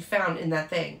that's actually found in that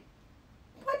thing.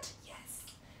 What? Yes.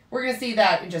 We're going to see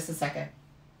that in just a second.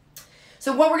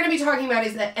 So what we're going to be talking about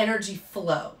is the energy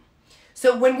flow.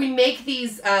 So when we make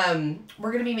these,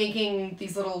 we're going to be making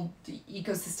these little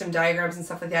ecosystem diagrams and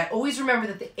stuff like that. Always remember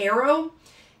that the arrow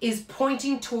is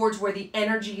pointing towards where the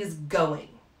energy is going.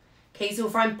 Okay, so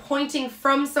if I'm pointing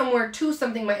from somewhere to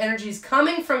something, my energy is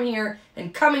coming from here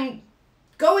and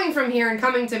going from here and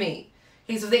coming to me.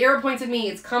 Okay, so if the arrow points at me,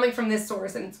 it's coming from this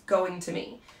source and it's going to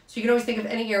me. So you can always think of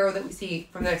any arrow that we see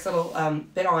from the next little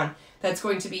bit on, that's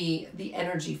going to be the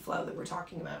energy flow that we're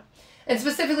talking about. And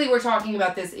specifically, we're talking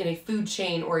about this in a food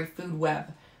chain or a food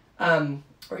web,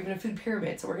 or even a food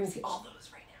pyramid. So we're going to see all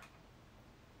those right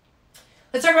now.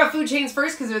 Let's talk about food chains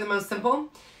first because they're the most simple.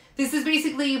 This is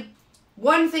basically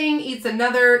one thing eats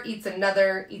another, eats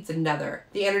another, eats another.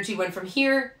 The energy went from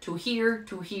here to here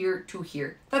to here to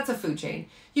here. That's a food chain.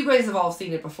 You guys have all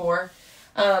seen it before.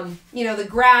 You know, the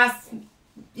grass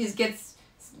gets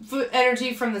food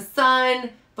energy from the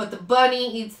sun, but the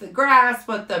bunny eats the grass,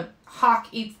 but the hawk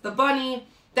eats the bunny.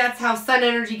 That's how sun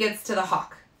energy gets to the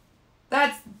hawk.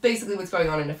 That's basically what's going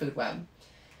on in a food web.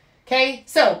 Okay,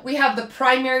 so we have the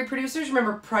primary producers.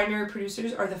 Remember, primary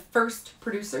producers are the first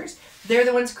producers. They're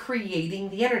the ones creating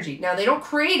the energy. Now, they don't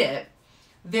create it.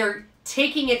 They're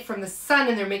taking it from the sun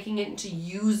and they're making it into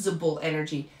usable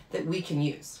energy that we can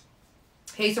use.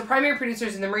 Okay, so primary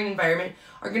producers in the marine environment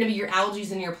are going to be your algae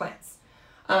and your plants.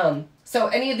 So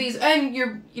any of these, and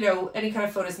your, you know, any kind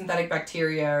of photosynthetic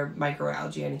bacteria or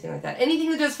microalgae, anything like that.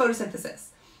 Anything that does photosynthesis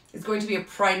is going to be a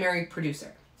primary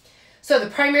producer. So the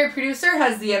primary producer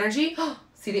has the energy.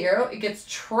 See the arrow? It gets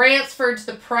transferred to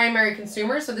the primary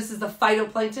consumer. So this is the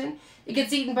phytoplankton. It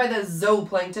gets eaten by the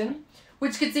zooplankton,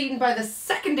 which gets eaten by the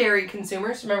secondary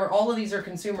consumers. Remember, all of these are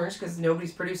consumers because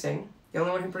nobody's producing. The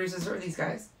only one who produces are these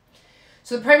guys.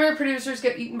 So the primary producers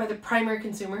get eaten by the primary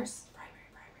consumers.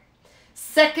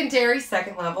 Secondary,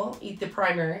 second level, eat the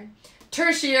primary.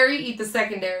 Tertiary, eat the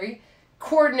secondary.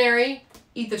 Quaternary,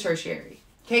 eat the tertiary.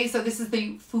 Okay, so this is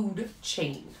the food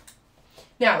chain.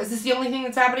 Now, is this the only thing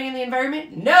that's happening in the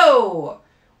environment? No!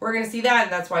 We're going to see that,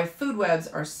 and that's why food webs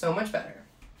are so much better.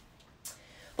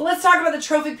 But let's talk about the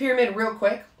trophic pyramid real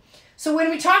quick. So when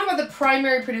we talk about the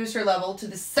primary producer level to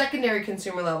the secondary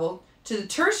consumer level to the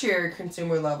tertiary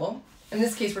consumer level, in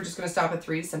this case, we're just going to stop at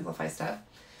 3 to simplify stuff.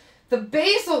 The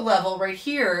basal level right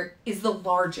here is the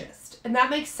largest. And that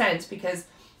makes sense because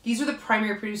these are the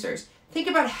primary producers. Think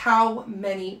about how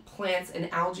many plants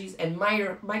and algae and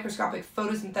microscopic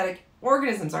photosynthetic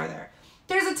organisms are there.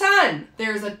 There's a ton.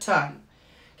 There's a ton.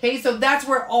 Okay, so that's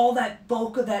where all that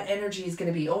bulk of that energy is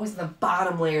going to be. Always in the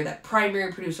bottom layer, that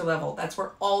primary producer level. That's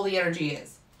where all the energy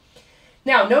is.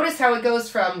 Now, notice how it goes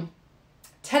from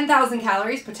 10,000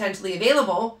 calories potentially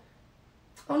available.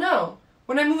 Oh no.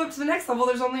 When I move up to the next level,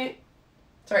 there's only,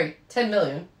 10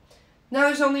 million. Now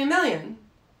there's only 1 million.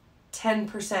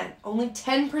 10%. Only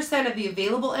 10% of the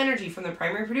available energy from the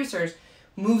primary producers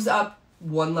moves up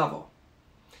one level.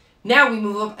 Now we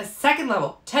move up a second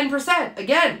level. 10%.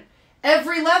 Again,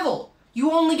 every level,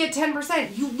 you only get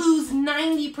 10%. You lose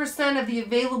 90% of the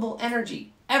available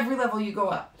energy. Every level you go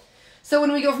up. So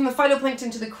when we go from the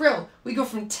phytoplankton to the krill, we go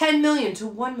from 10 million to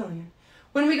 1 million.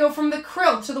 When we go from the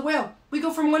krill to the whale, we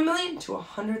go from 1 million to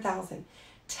 100,000.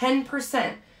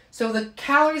 10%. So the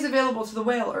calories available to the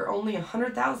whale are only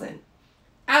 100,000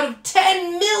 out of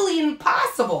 10 million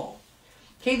possible.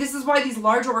 Okay, this is why these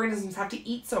larger organisms have to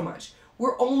eat so much.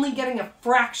 We're only getting a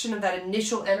fraction of that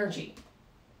initial energy.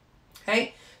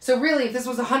 Okay, so really, if this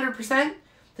was 100%,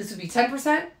 this would be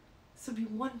 10%, this would be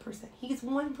 1%. He gets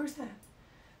 1%.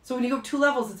 So when you go 2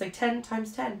 levels, it's like 10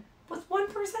 times 10. What's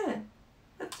 1%?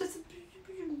 That's just...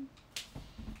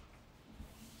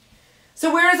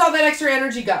 So where does all that extra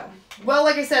energy go? Well,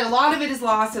 like I said, a lot of it is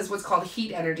lost as what's called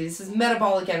heat energy. This is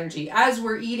metabolic energy. As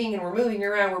we're eating and we're moving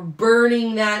around, we're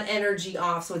burning that energy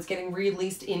off, so it's getting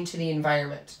released into the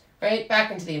environment, right?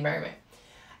 Back into the environment.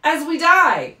 As we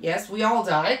die, yes, we all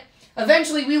die,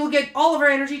 eventually we will get all of our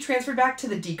energy transferred back to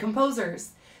the decomposers.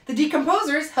 The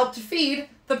decomposers help to feed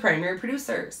the primary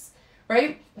producers,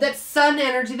 right? That sun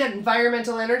energy, that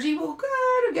environmental energy will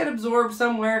kind of get absorbed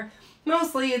somewhere.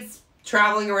 Mostly it's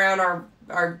traveling around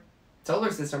our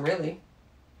solar system, really.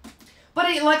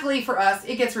 But luckily for us,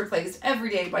 it gets replaced every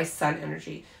day by sun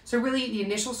energy. So really, the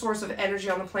initial source of energy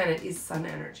on the planet is sun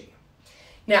energy.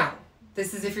 Now,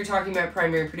 this is if you're talking about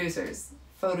primary producers.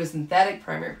 Photosynthetic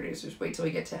primary producers, wait till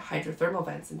we get to hydrothermal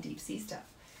vents and deep sea stuff.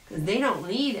 Because they don't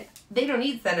need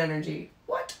sun energy.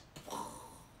 What?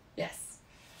 Yes.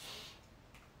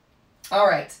 All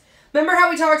right. Remember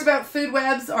how we talked about food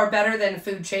webs are better than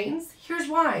food chains? Here's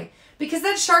why. Because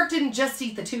that shark didn't just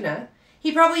eat the tuna.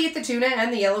 He probably ate the tuna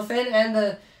and the yellowfin and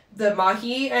the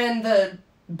mahi and the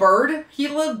bird.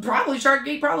 Shark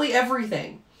ate probably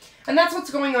everything. And that's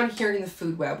what's going on here in the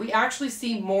food web. We actually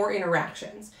see more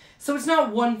interactions. So it's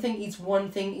not one thing eats one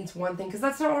thing eats one thing, because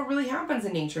that's not what really happens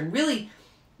in nature. And really,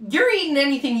 you're eating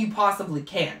anything you possibly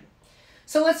can.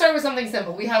 So let's start with something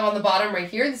simple. We have on the bottom right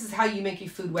here, this is how you make a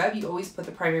food web. You always put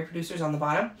the primary producers on the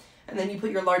bottom, and then you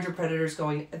put your larger predators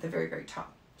going at the very, very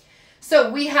top.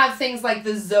 So we have things like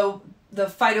the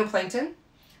phytoplankton,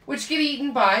 which get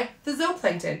eaten by the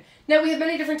zooplankton. Now we have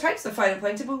many different types of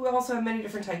phytoplankton, but we also have many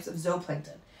different types of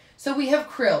zooplankton. So we have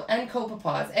krill and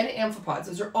copepods and amphipods.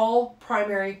 Those are all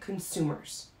primary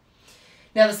consumers.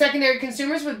 Now the secondary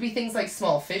consumers would be things like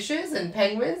small fishes and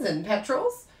penguins and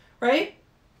petrels, right?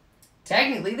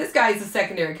 Technically, this guy is a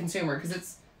secondary consumer because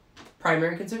it's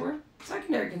primary consumer,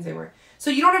 secondary consumer. So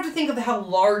you don't have to think of how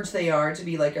large they are to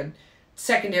be like a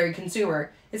secondary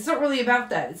consumer. It's not really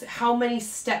about that. It's how many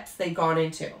steps they've gone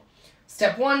into.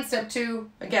 Step 1, step 2,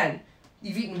 again,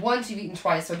 you've eaten once, you've eaten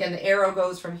twice. So again, the arrow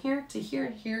goes from here to here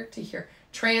and here to here,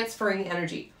 transferring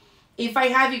energy. If I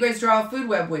have you guys draw a food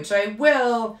web, which I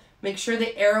will, make sure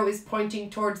the arrow is pointing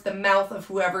towards the mouth of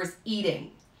whoever's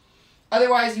eating.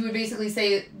 Otherwise, you would basically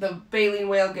say the baleen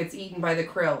whale gets eaten by the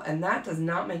krill, and that does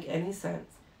not make any sense.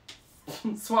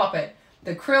 Swap it.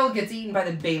 The krill gets eaten by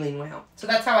the baleen whale. So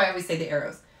that's how I always say the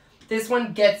arrows. This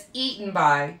one gets eaten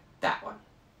by that one.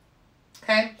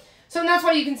 Okay? So that's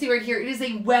why you can see right here, it is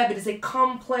a web. It is a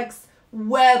complex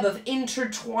web of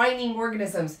intertwining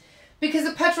organisms. Because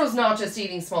the petrel's not just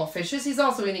eating small fishes, he's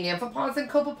also eating amphipods and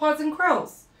copepods and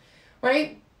krills.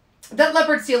 Right? That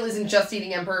leopard seal isn't just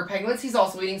eating emperor penguins, he's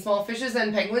also eating small fishes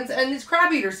and penguins and these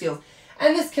crab eater seals.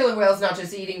 And this killer whale's not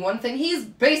just eating one thing, he's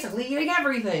basically eating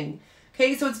everything.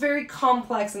 Okay, so it's very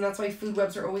complex, and that's why food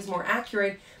webs are always more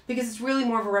accurate, because it's really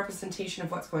more of a representation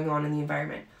of what's going on in the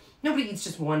environment. Nobody eats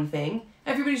just one thing.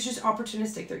 Everybody's just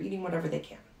opportunistic. They're eating whatever they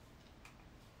can.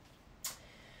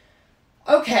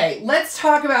 Okay, let's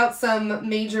talk about some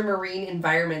major marine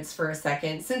environments for a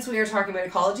second. Since we are talking about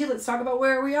ecology, let's talk about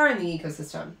where we are in the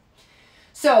ecosystem.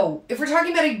 So, if we're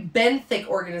talking about a benthic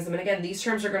organism, and again, these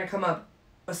terms are going to come up,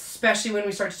 especially when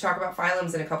we start to talk about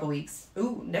phylums in a couple weeks.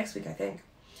 Ooh, next week, I think.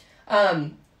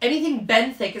 Anything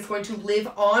benthic is going to live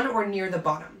on or near the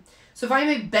bottom. So if I'm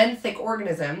a benthic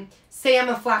organism, say I'm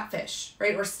a flatfish,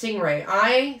 right, or stingray,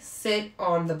 I sit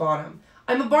on the bottom.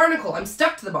 I'm a barnacle, I'm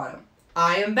stuck to the bottom.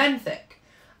 I am benthic.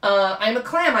 I'm a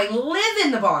clam, I live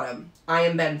in the bottom. I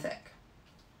am benthic.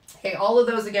 Okay, all of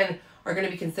those, again, are going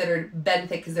to be considered benthic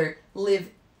because they live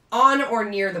on or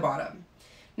near the bottom.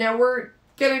 Now we're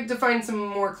going to define some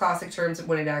more classic terms of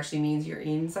what it actually means you're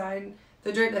inside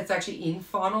the dirt. That's actually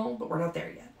infaunal, but we're not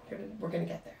there yet. We're going to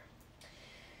get there.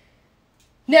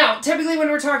 Now, typically when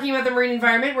we're talking about the marine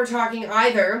environment, we're talking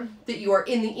either that you are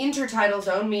in the intertidal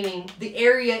zone, meaning the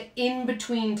area in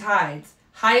between tides.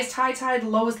 Highest high tide,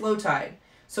 lowest low tide.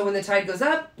 So when the tide goes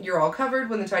up, you're all covered.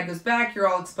 When the tide goes back, you're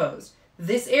all exposed.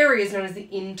 This area is known as the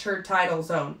intertidal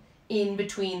zone, in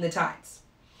between the tides.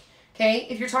 Okay,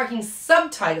 if you're talking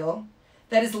subtidal,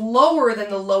 that is lower than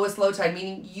the lowest low tide,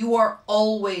 meaning you are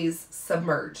always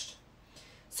submerged.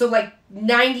 So like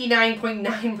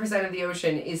 99.9% of the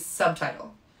ocean is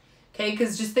subtidal. Okay,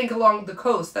 because just think along the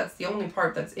coast, that's the only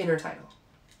part that's intertidal.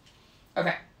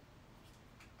 Okay.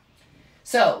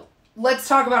 So let's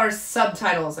talk about our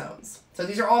subtidal zones. So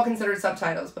these are all considered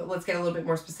subtitles, but let's get a little bit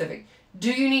more specific.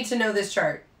 Do you need to know this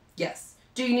chart? Yes.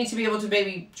 Do you need to be able to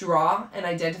maybe draw and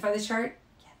identify this chart?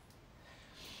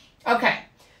 Yes. Okay.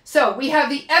 So we have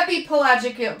the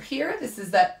epipelagic up here. This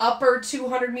is that upper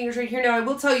 200 meters right here. Now I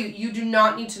will tell you, you do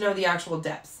not need to know the actual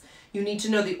depths. You need to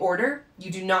know the order.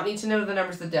 You do not need to know the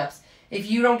numbers of the depths. If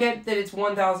you don't get that it's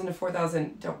 1,000 to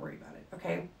 4,000, don't worry about it,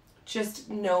 okay? Just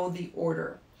know the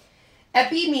order.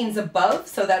 Epi means above,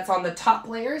 so that's on the top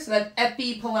layer. So that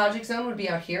epipelagic zone would be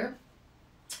out here.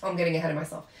 I'm getting ahead of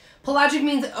myself. Pelagic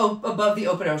means above the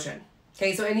open ocean.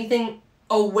 Okay, so anything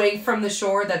away from the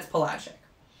shore, that's pelagic.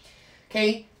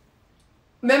 Okay,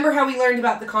 remember how we learned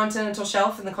about the continental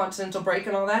shelf and the continental break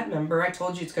and all that? Remember, I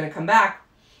told you it's going to come back.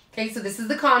 Okay, so this is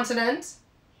the continent.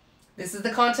 This is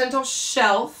the continental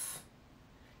shelf.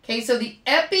 Okay, so the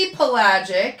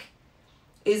epipelagic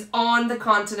is on the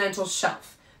continental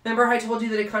shelf. Remember how I told you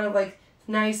that it kind of like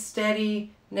nice,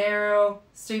 steady, narrow,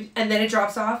 and then it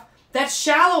drops off? That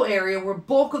shallow area where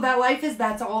bulk of that life is,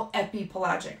 that's all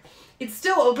epipelagic. It's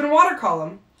still open water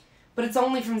column, but it's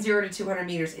only from 0 to 200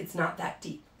 meters. It's not that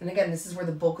deep. And again, this is where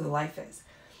the bulk of the life is.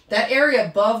 That area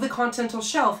above the continental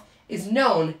shelf is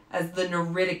known as the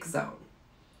neritic zone.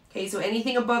 Okay, so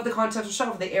anything above the continental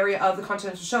shelf, the area of the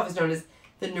continental shelf is known as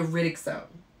the neritic zone.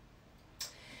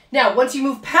 Now, once you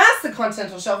move past the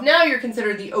continental shelf, now you're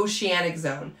considered the oceanic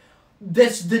zone.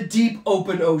 That's the deep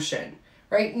open ocean,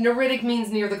 right? Neritic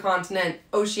means near the continent.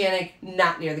 Oceanic,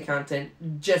 not near the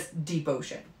continent, just deep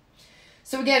ocean.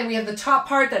 So again, we have the top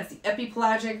part, that's the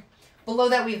epipelagic. Below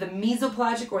that, we have the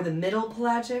mesopelagic or the middle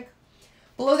pelagic.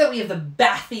 Below that, we have the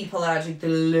bathypelagic, the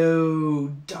low,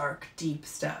 dark, deep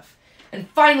stuff. And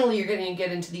finally, you're going to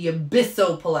get into the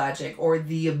abyssopelagic or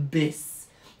the abyss.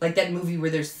 Like that movie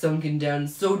where they're sunken down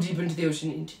so deep into the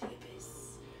ocean, into the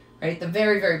abyss. Right? The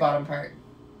very, very bottom part.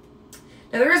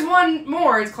 Now there is one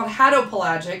more. It's called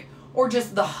hadopelagic or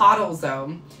just the Hadal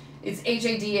zone. It's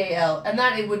Hadal. And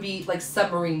that it would be like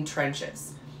submarine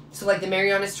trenches. So like the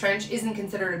Marianas Trench isn't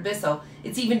considered abyssal.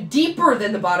 It's even deeper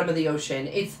than the bottom of the ocean.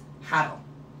 It's Hadal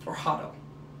or Hadal.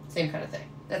 Same kind of thing.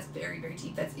 That's very, very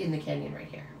deep. That's in the canyon right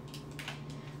here.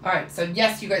 All right, so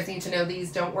yes, you guys need to know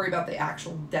these. Don't worry about the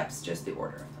actual depths, just the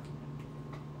order of them.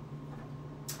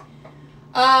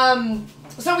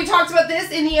 So we talked about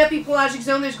this. In the epipelagic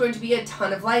zone, there's going to be a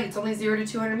ton of light. It's only 0 to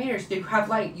 200 meters. You have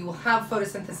light. You will have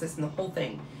photosynthesis in the whole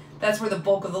thing. That's where the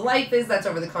bulk of the life is. That's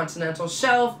over the continental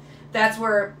shelf. That's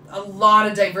where a lot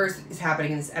of diversity is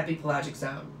happening in this epipelagic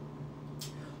zone.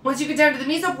 Once you get down to the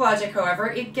mesopelagic, however,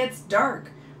 it gets dark,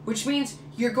 which means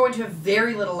you're going to have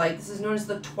very little light. This is known as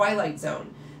the twilight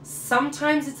zone.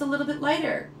 Sometimes it's a little bit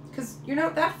lighter because you're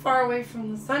not that far away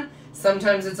from the sun.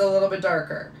 Sometimes it's a little bit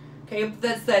darker. Okay,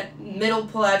 that's that middle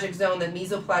pelagic zone, that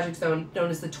mesopelagic zone known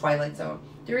as the twilight zone.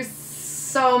 There is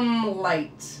some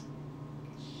light.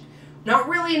 Not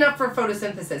really enough for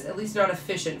photosynthesis, at least not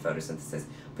efficient photosynthesis,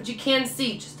 but you can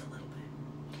see just a little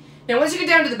bit. Now once you get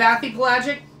down to the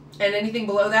bathypelagic and anything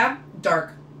below that,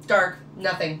 dark,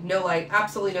 nothing, no light,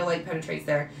 absolutely no light penetrates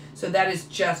there. So that is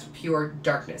just pure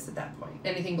darkness at that point.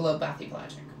 Anything below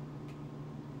bathypelagic.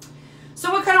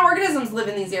 So what kind of organisms live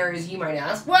in these areas, you might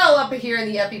ask? Well, up here in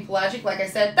the epipelagic, like I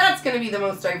said, that's going to be the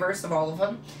most diverse of all of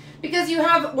them. Because you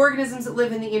have organisms that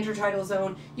live in the intertidal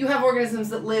zone, you have organisms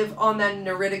that live on that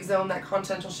neritic zone, that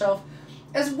continental shelf,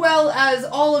 as well as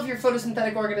all of your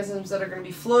photosynthetic organisms that are going to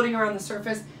be floating around the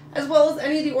surface, as well as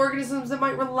any of the organisms that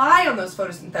might rely on those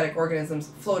photosynthetic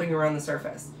organisms floating around the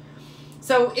surface.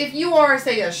 So if you are,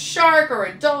 say, a shark or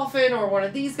a dolphin or one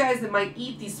of these guys that might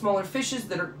eat these smaller fishes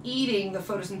that are eating the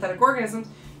photosynthetic organisms,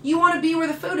 you want to be where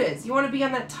the food is. You want to be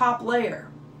on that top layer.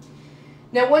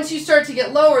 Now, once you start to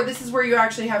get lower, this is where you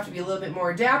actually have to be a little bit more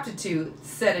adapted to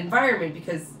said environment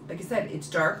because, like I said, it's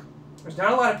dark. There's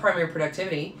not a lot of primary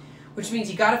productivity, which means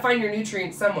you got to find your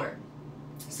nutrients somewhere.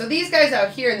 So these guys out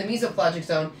here in the mesopelagic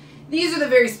zone, these are the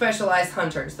very specialized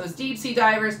hunters. Those deep sea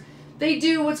divers, they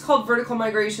do what's called vertical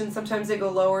migration. Sometimes they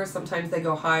go lower, sometimes they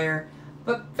go higher.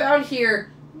 But found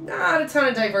here, not a ton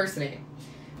of diversity.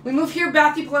 We move here,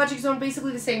 bathypelagic zone,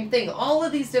 basically the same thing. All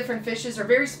of these different fishes are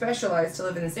very specialized to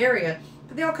live in this area,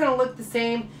 but they all kind of look the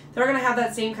same. They're going to have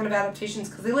that same kind of adaptations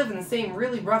because they live in the same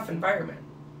really rough environment.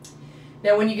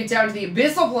 Now, when you get down to the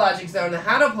abyssal pelagic zone, the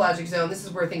hadopelagic zone, this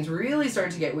is where things really start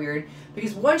to get weird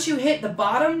because once you hit the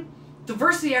bottom,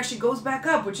 diversity actually goes back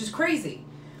up, which is crazy.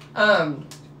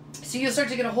 So you'll start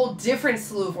to get a whole different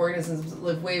slew of organisms that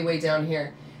live way, way down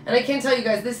here. And I can tell you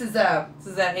guys, this is that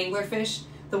anglerfish,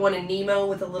 the one in Nemo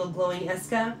with the little glowing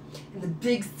esca, and the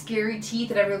big scary teeth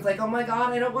that everyone's like, oh my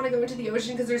god, I don't want to go into the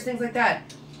ocean because there's things like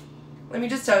that. let me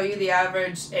just tell you, the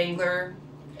average angler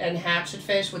and hatchet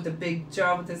fish with the big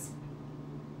jaw with this,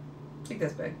 like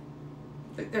this big,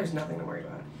 there's nothing to worry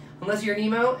about. Unless you're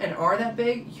Nemo and are that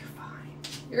big, you're fine.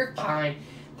 You're fine.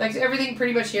 Like everything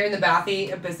pretty much here in the bathy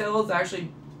abyssal is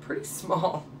actually pretty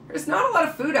small. There's not a lot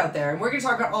of food out there, and we're going to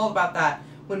talk all about that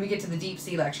when we get to the deep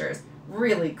sea lectures.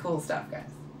 Really cool stuff, guys.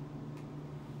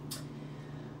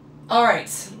 All right,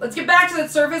 let's get back to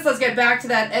that surface. Let's get back to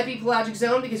that epipelagic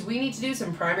zone because we need to do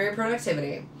some primary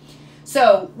productivity.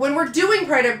 So when we're doing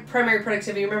primary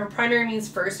productivity, remember primary means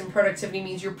first and productivity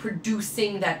means you're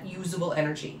producing that usable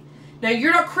energy. Now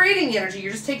you're not creating the energy,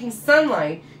 you're just taking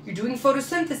sunlight, you're doing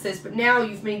photosynthesis, but now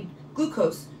you've made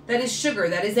glucose, that is sugar,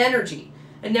 that is energy.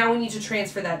 And now we need to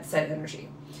transfer that said energy.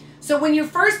 So when you're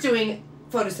first doing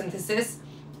photosynthesis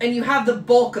and you have the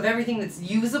bulk of everything that's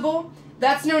usable,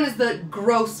 that's known as the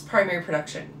gross primary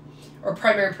production or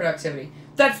primary productivity.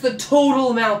 That's the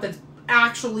total amount that's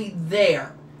actually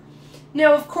there.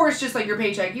 Now, of course, just like your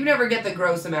paycheck, you never get the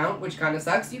gross amount, which kind of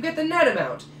sucks. You get the net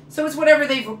amount. So it's whatever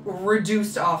they've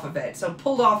reduced off of it. So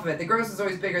pulled off of it. The gross is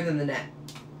always bigger than the net.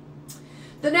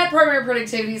 The net primary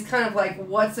productivity is kind of like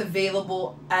what's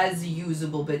available as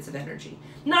usable bits of energy.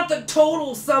 Not the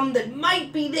total sum that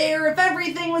might be there if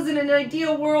everything was in an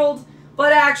ideal world,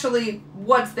 but actually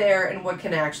what's there and what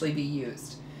can actually be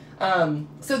used.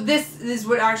 So this is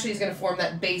what actually is going to form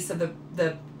that base of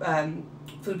the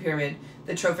food pyramid,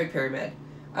 the trophic pyramid.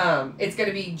 It's going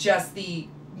to be just the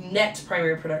net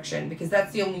primary production because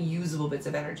that's the only usable bits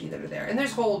of energy that are there. And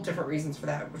there's whole different reasons for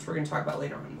that, which we're going to talk about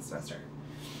later on in the semester.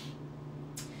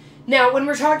 Now, when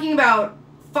we're talking about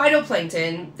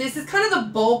phytoplankton, this is kind of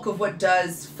the bulk of what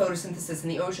does photosynthesis in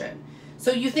the ocean.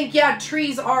 So you think, yeah,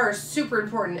 trees are super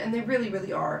important, and they really,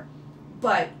 really are.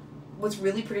 But what's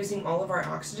really producing all of our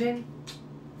oxygen?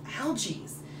 Algae,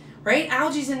 right?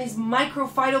 Algae and these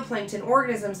microphytoplankton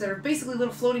organisms that are basically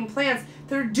little floating plants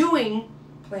that are doing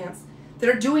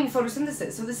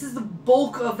photosynthesis. So this is the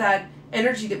bulk of that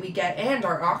energy that we get and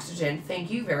our oxygen. Thank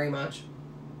you very much.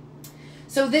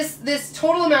 So this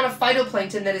total amount of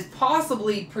phytoplankton that is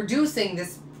possibly producing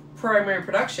this primary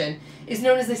production is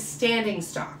known as a standing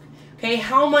stock. Okay,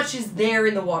 how much is there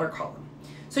in the water column?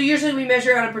 So usually we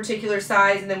measure out a particular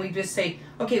size and then we just say,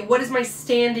 okay, what is my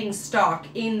standing stock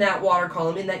in that water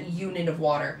column, in that unit of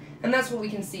water? And that's what we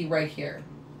can see right here.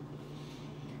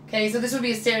 Okay, so this would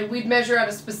be a standard. We'd measure out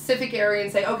a specific area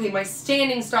and say, okay, my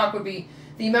standing stock would be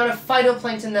the amount of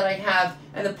phytoplankton that I have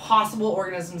and the possible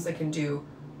organisms that can do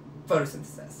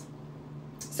photosynthesis.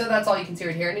 So that's all you can see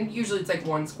right here. And usually it's like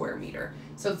 1 square meter.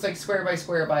 So it's like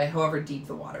square by however deep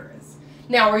the water is.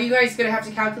 Now, are you guys going to have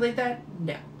to calculate that?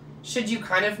 No. Should you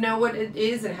kind of know what it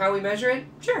is and how we measure it?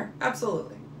 Sure,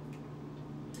 absolutely.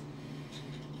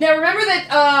 Now, remember that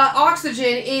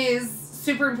oxygen is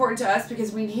super important to us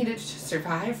because we need it to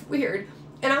survive. Weird.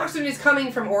 And oxygen is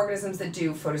coming from organisms that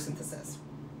do photosynthesis.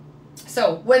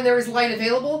 So, when there is light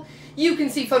available, you can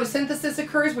see photosynthesis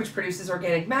occurs, which produces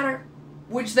organic matter,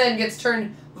 which then gets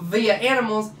turned via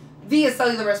animals, via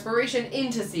cellular respiration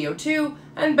into CO2,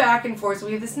 and back and forth. So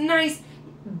we have this nice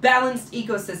balanced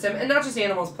ecosystem, and not just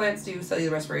animals, plants do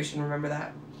cellular respiration, remember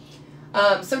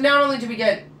that. So not only do we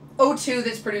get O2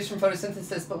 that's produced from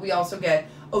photosynthesis, but we also get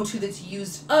O2 that's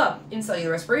used up in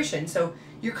cellular respiration. So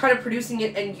you're kind of producing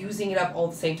it and using it up all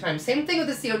at the same time. Same thing with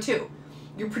the CO2.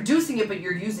 You're producing it, but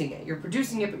you're using it. You're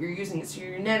producing it, but you're using it. So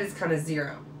your net is kind of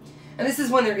zero. And this is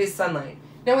when there is sunlight.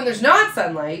 Now, when there's not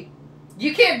sunlight,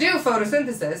 you can't do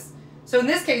photosynthesis. So in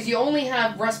this case, you only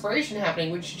have respiration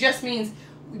happening, which just means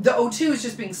the O2 is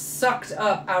just being sucked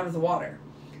up out of the water.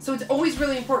 So it's always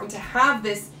really important to have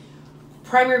this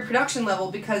primary production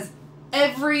level because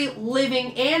every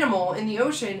living animal in the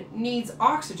ocean needs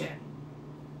oxygen.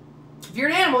 If you're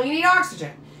an animal, you need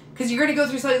oxygen because you're going to go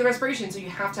through cellular respiration, so you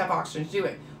have to have oxygen to do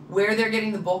it. Where they're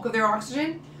getting the bulk of their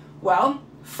oxygen? Well,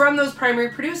 from those primary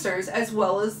producers as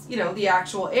well as, the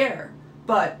actual air.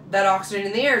 But that oxygen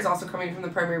in the air is also coming from the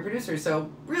primary producers.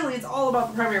 So really, it's all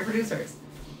about the primary producers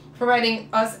providing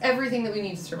us everything that we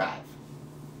need to survive.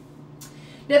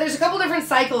 Now, there's a couple different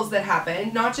cycles that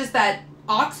happen, not just that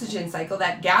oxygen cycle,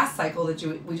 that gas cycle that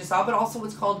we just saw, but also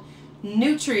what's called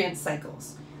nutrient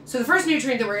cycles. So the first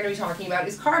nutrient that we're going to be talking about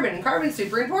is carbon, and carbon's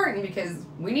super important because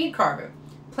we need carbon.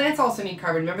 Plants also need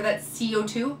carbon. Remember that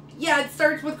CO2? Yeah, it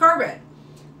starts with carbon.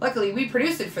 Luckily, we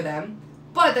produce it for them,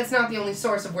 but that's not the only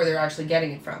source of where they're actually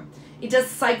getting it from. It does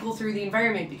cycle through the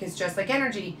environment because just like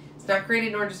energy, it's not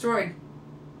created nor destroyed.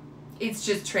 It's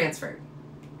just transferred.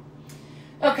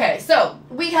 Okay, so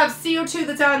we have CO2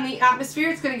 that's out in the atmosphere.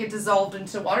 It's going to get dissolved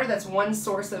into water. That's one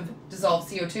source of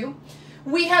dissolved CO2.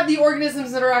 We have the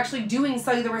organisms that are actually doing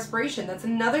cellular respiration. That's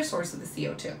another source of the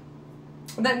CO2.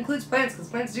 And that includes plants, because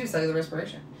plants do cellular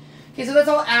respiration. Okay, so that's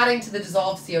all adding to the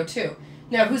dissolved CO2.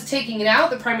 Now, who's taking it out?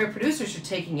 The primary producers are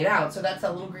taking it out. So that's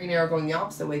that little green arrow going the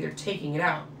opposite way. They're taking it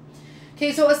out.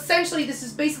 Okay, so essentially this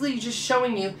is basically just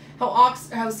showing you how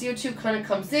CO2 kind of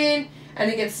comes in and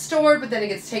it gets stored, but then it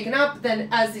gets taken up. Then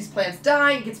as these plants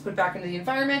die, it gets put back into the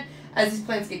environment. As these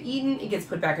plants get eaten, it gets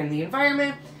put back into the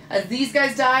environment. As these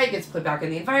guys die, it gets put back in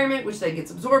the environment, which then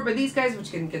gets absorbed by these guys,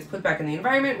 which then gets put back in the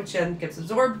environment, which then gets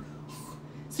absorbed.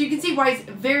 So you can see why it's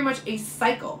very much a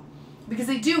cycle, because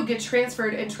they do get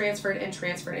transferred and transferred and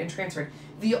transferred and transferred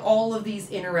via all of these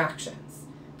interactions.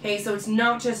 Okay, so it's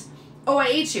not just, oh, I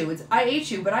ate you. It's, I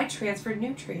ate you, but I transferred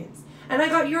nutrients. And I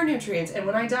got your nutrients, and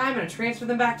when I die, I'm going to transfer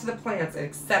them back to the plants,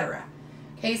 etc.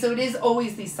 Okay, so it is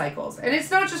always these cycles. And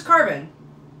it's not just carbon.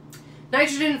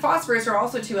 Nitrogen and phosphorus are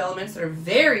also two elements that are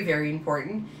very, very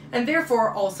important, and therefore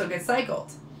also get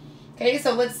cycled. Okay,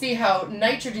 so let's see how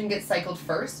nitrogen gets cycled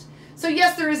first. So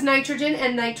yes, there is nitrogen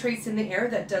and nitrates in the air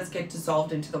that does get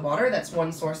dissolved into the water. That's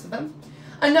one source of them.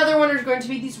 Another one is going to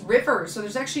be these rivers. So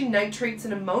there's actually nitrates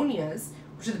and ammonias,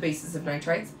 which are the bases of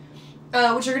nitrites,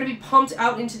 which are going to be pumped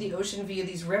out into the ocean via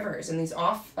these rivers and these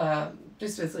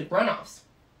just as like runoffs.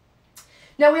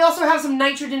 Now we also have some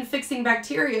nitrogen-fixing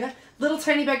bacteria, little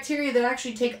tiny bacteria that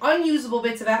actually take unusable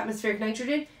bits of atmospheric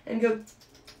nitrogen and go,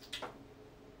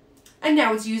 and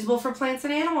now it's usable for plants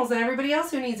and animals and everybody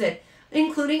else who needs it,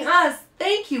 including us.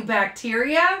 Thank you,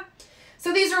 bacteria.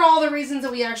 So these are all the reasons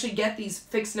that we actually get these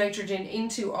fixed nitrogen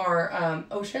into our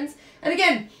oceans. And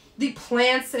again, the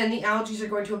plants and the algae are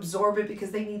going to absorb it because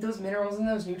they need those minerals and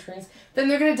those nutrients. Then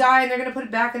they're going to die and they're going to put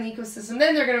it back in the ecosystem.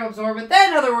 Then they're going to absorb it.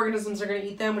 Then other organisms are going to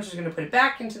eat them, which is going to put it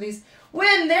back into these.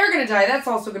 When they're going to die, that's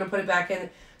also going to put it back in.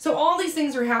 So all these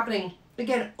things are happening,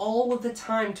 again, all of the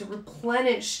time to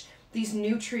replenish these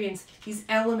nutrients, these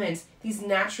elements, these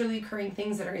naturally occurring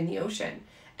things that are in the ocean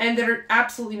and that are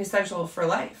absolutely essential for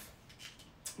life.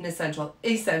 Essential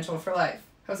for life.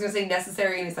 I was going to say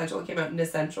necessary and essential. It came out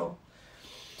essential.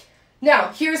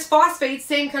 Now, here's phosphates,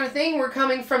 same kind of thing. We're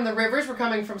coming from the rivers. We're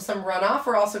coming from some runoff.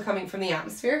 We're also coming from the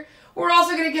atmosphere. We're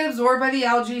also going to get absorbed by the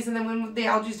algae, and then when the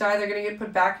algae die, they're going to get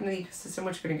put back into the ecosystem,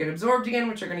 which are going to get absorbed again,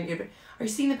 which are going to get... Are you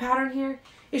seeing the pattern here?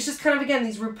 It's just kind of, again,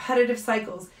 these repetitive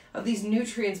cycles of these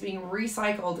nutrients being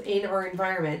recycled in our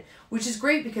environment, which is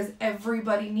great because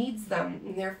everybody needs them,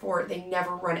 and therefore they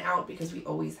never run out because we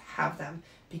always have them,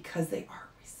 because they are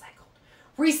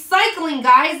recycled. Recycling,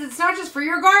 guys, it's not just for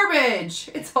your garbage.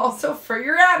 It's also for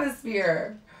your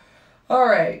atmosphere. All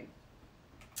right.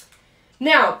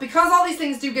 Now, because all these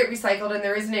things do get recycled and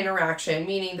there is an interaction,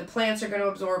 meaning the plants are going to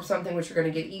absorb something which are going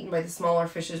to get eaten by the smaller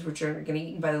fishes, which are going to get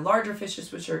eaten by the larger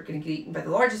fishes, which are going to get eaten by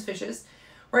the largest fishes,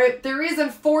 right? There is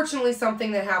unfortunately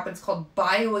something that happens called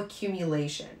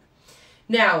bioaccumulation.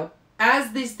 Now,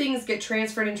 as these things get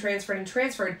transferred and transferred and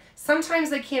transferred,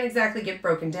 sometimes they can't exactly get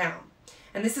broken down.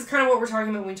 And this is kind of what we're talking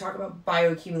about when we talk about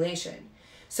bioaccumulation.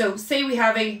 So say we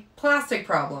have a plastic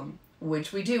problem,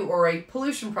 which we do, or a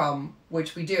pollution problem,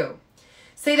 which we do.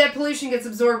 Say that pollution gets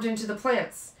absorbed into the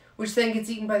plants, which then gets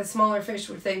eaten by the smaller fish,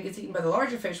 which then gets eaten by the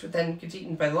larger fish, which then gets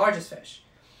eaten by the largest fish.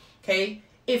 Okay?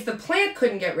 If the plant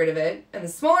couldn't get rid of it, and the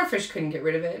smaller fish couldn't get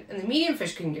rid of it, and the medium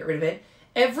fish couldn't get rid of it,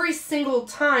 every single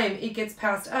time it gets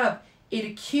passed up, it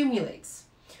accumulates.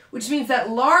 Which means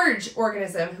that large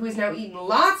organism who has now eaten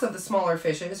lots of the smaller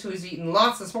fishes, who has eaten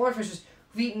lots of smaller fishes,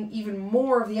 who've eaten even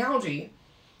more of the algae,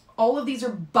 all of these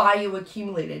are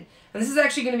bioaccumulated. And this is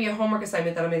actually going to be a homework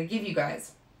assignment that I'm going to give you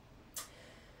guys.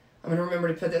 I'm going to remember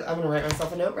to put this, I'm going to write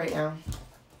myself a note right now.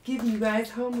 Give you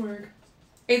guys homework.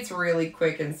 It's really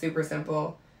quick and super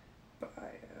simple.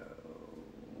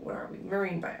 What are we?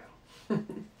 Marine bio.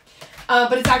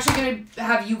 But it's actually going to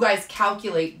have you guys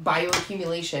calculate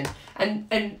bioaccumulation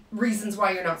and reasons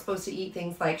why you're not supposed to eat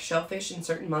things like shellfish in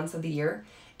certain months of the year.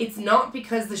 It's not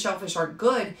because the shellfish aren't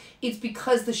good. It's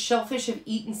because the shellfish have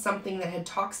eaten something that had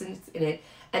toxins in it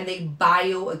and they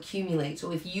bioaccumulate.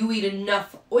 So if you eat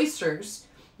enough oysters,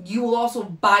 you will also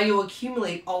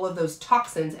bioaccumulate all of those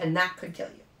toxins and that could kill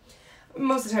you.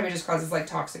 Most of the time it just causes like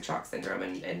toxic shock syndrome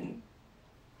and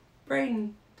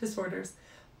brain disorders,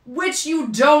 which you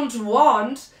don't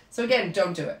want. So again,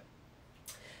 don't do it.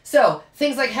 So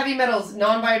things like heavy metals,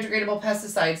 non-biodegradable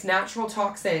pesticides, natural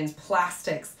toxins,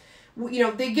 plastics, you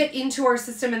know, they get into our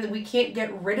system and we can't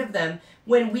get rid of them.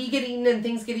 When we get eaten and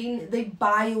things get eaten, they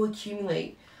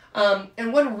bioaccumulate.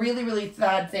 And one really, really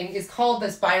bad thing is called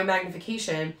this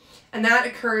biomagnification, and that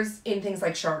occurs in things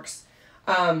like sharks.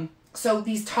 So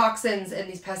these toxins and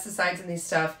these pesticides and these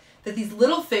stuff that these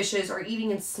little fishes are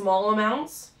eating in small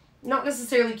amounts, not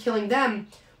necessarily killing them,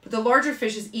 but the larger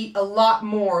fishes eat a lot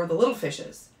more of the little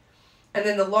fishes. And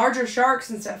then the larger sharks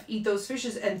and stuff eat those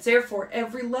fishes, and therefore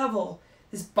every level,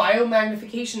 this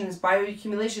biomagnification, this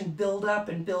bioaccumulation build up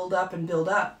and build up and build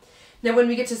up. Now when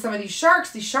we get to some of these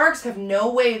sharks have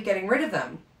no way of getting rid of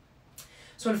them.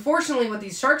 So unfortunately what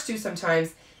these sharks do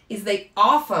sometimes is they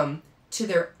off them to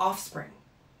their offspring.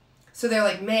 So they're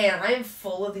like, man, I am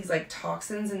full of these like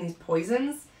toxins and these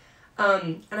poisons,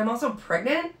 and I'm also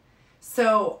pregnant,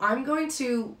 so I'm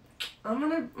gonna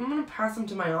pass them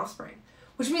to my offspring.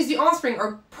 Which means the offspring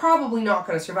are probably not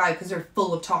going to survive because they're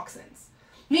full of toxins.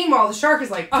 Meanwhile, the shark is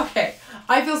like, okay,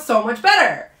 I feel so much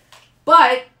better.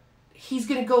 But he's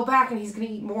going to go back and he's going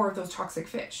to eat more of those toxic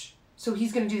fish. So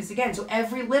he's going to do this again. So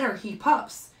every litter he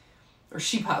pups, or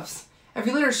she pups,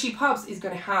 every litter she pups is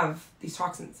going to have these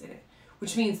toxins in it.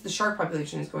 Which means the shark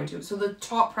population is going to. So the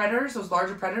top predators, those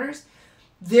larger predators,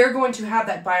 they're going to have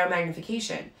that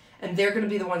biomagnification. And they're going to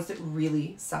be the ones that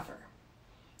really suffer.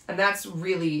 And that's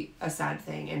really a sad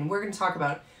thing. And we're going to talk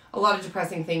about a lot of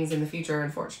depressing things in the future,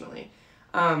 unfortunately.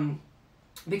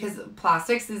 Because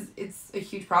plastics it's a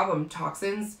huge problem.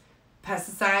 Toxins,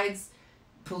 pesticides,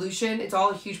 pollution, it's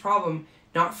all a huge problem.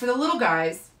 Not for the little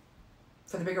guys,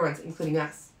 for the bigger ones, including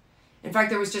us. In fact,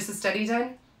 there was just a study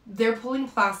done. They're pulling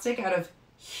plastic out of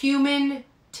human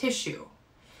tissue.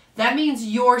 That means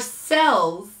your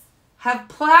cells have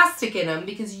plastic in them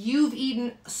because you've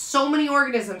eaten so many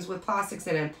organisms with plastics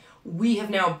in them. We have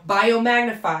now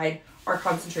biomagnified our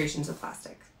concentrations of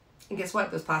plastic. And guess what?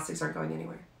 Those plastics aren't going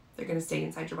anywhere. They're going to stay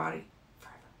inside your body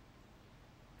forever.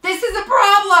 This is a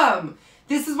problem!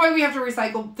 This is why we have to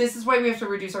recycle. This is why we have to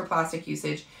reduce our plastic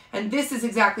usage. And this is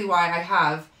exactly why I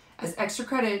have, as extra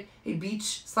credit, a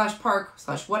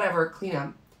beach/park/whatever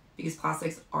cleanup. Because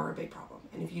plastics are a big problem.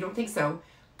 And if you don't think so,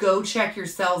 go check your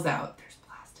cells out.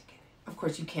 Of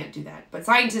course, you can't do that. But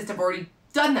scientists have already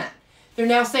done that. They're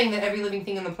now saying that every living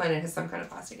thing on the planet has some kind of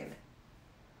plastic in it.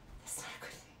 That's not a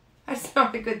good thing. That's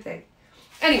not a good thing.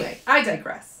 Anyway, I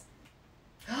digress.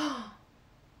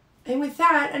 And with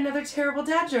that, another terrible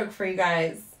dad joke for you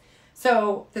guys.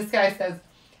 So, this guy says,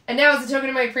 and now as a token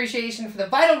of my appreciation for the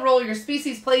vital role your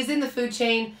species plays in the food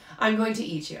chain, I'm going to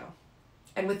eat you.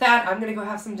 And with that, I'm going to go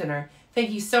have some dinner.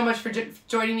 Thank you so much for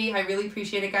joining me. I really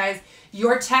appreciate it, guys.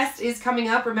 Your test is coming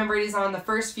up. Remember, it is on the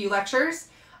first few lectures,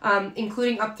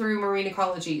 including up through marine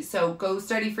ecology. So go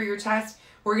study for your test.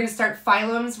 We're going to start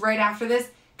phylums right after this.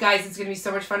 Guys, it's going to be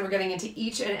so much fun. We're getting into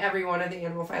each and every one of the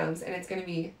animal phylums, and it's going to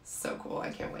be so cool.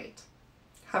 I can't wait.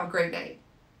 Have a great night.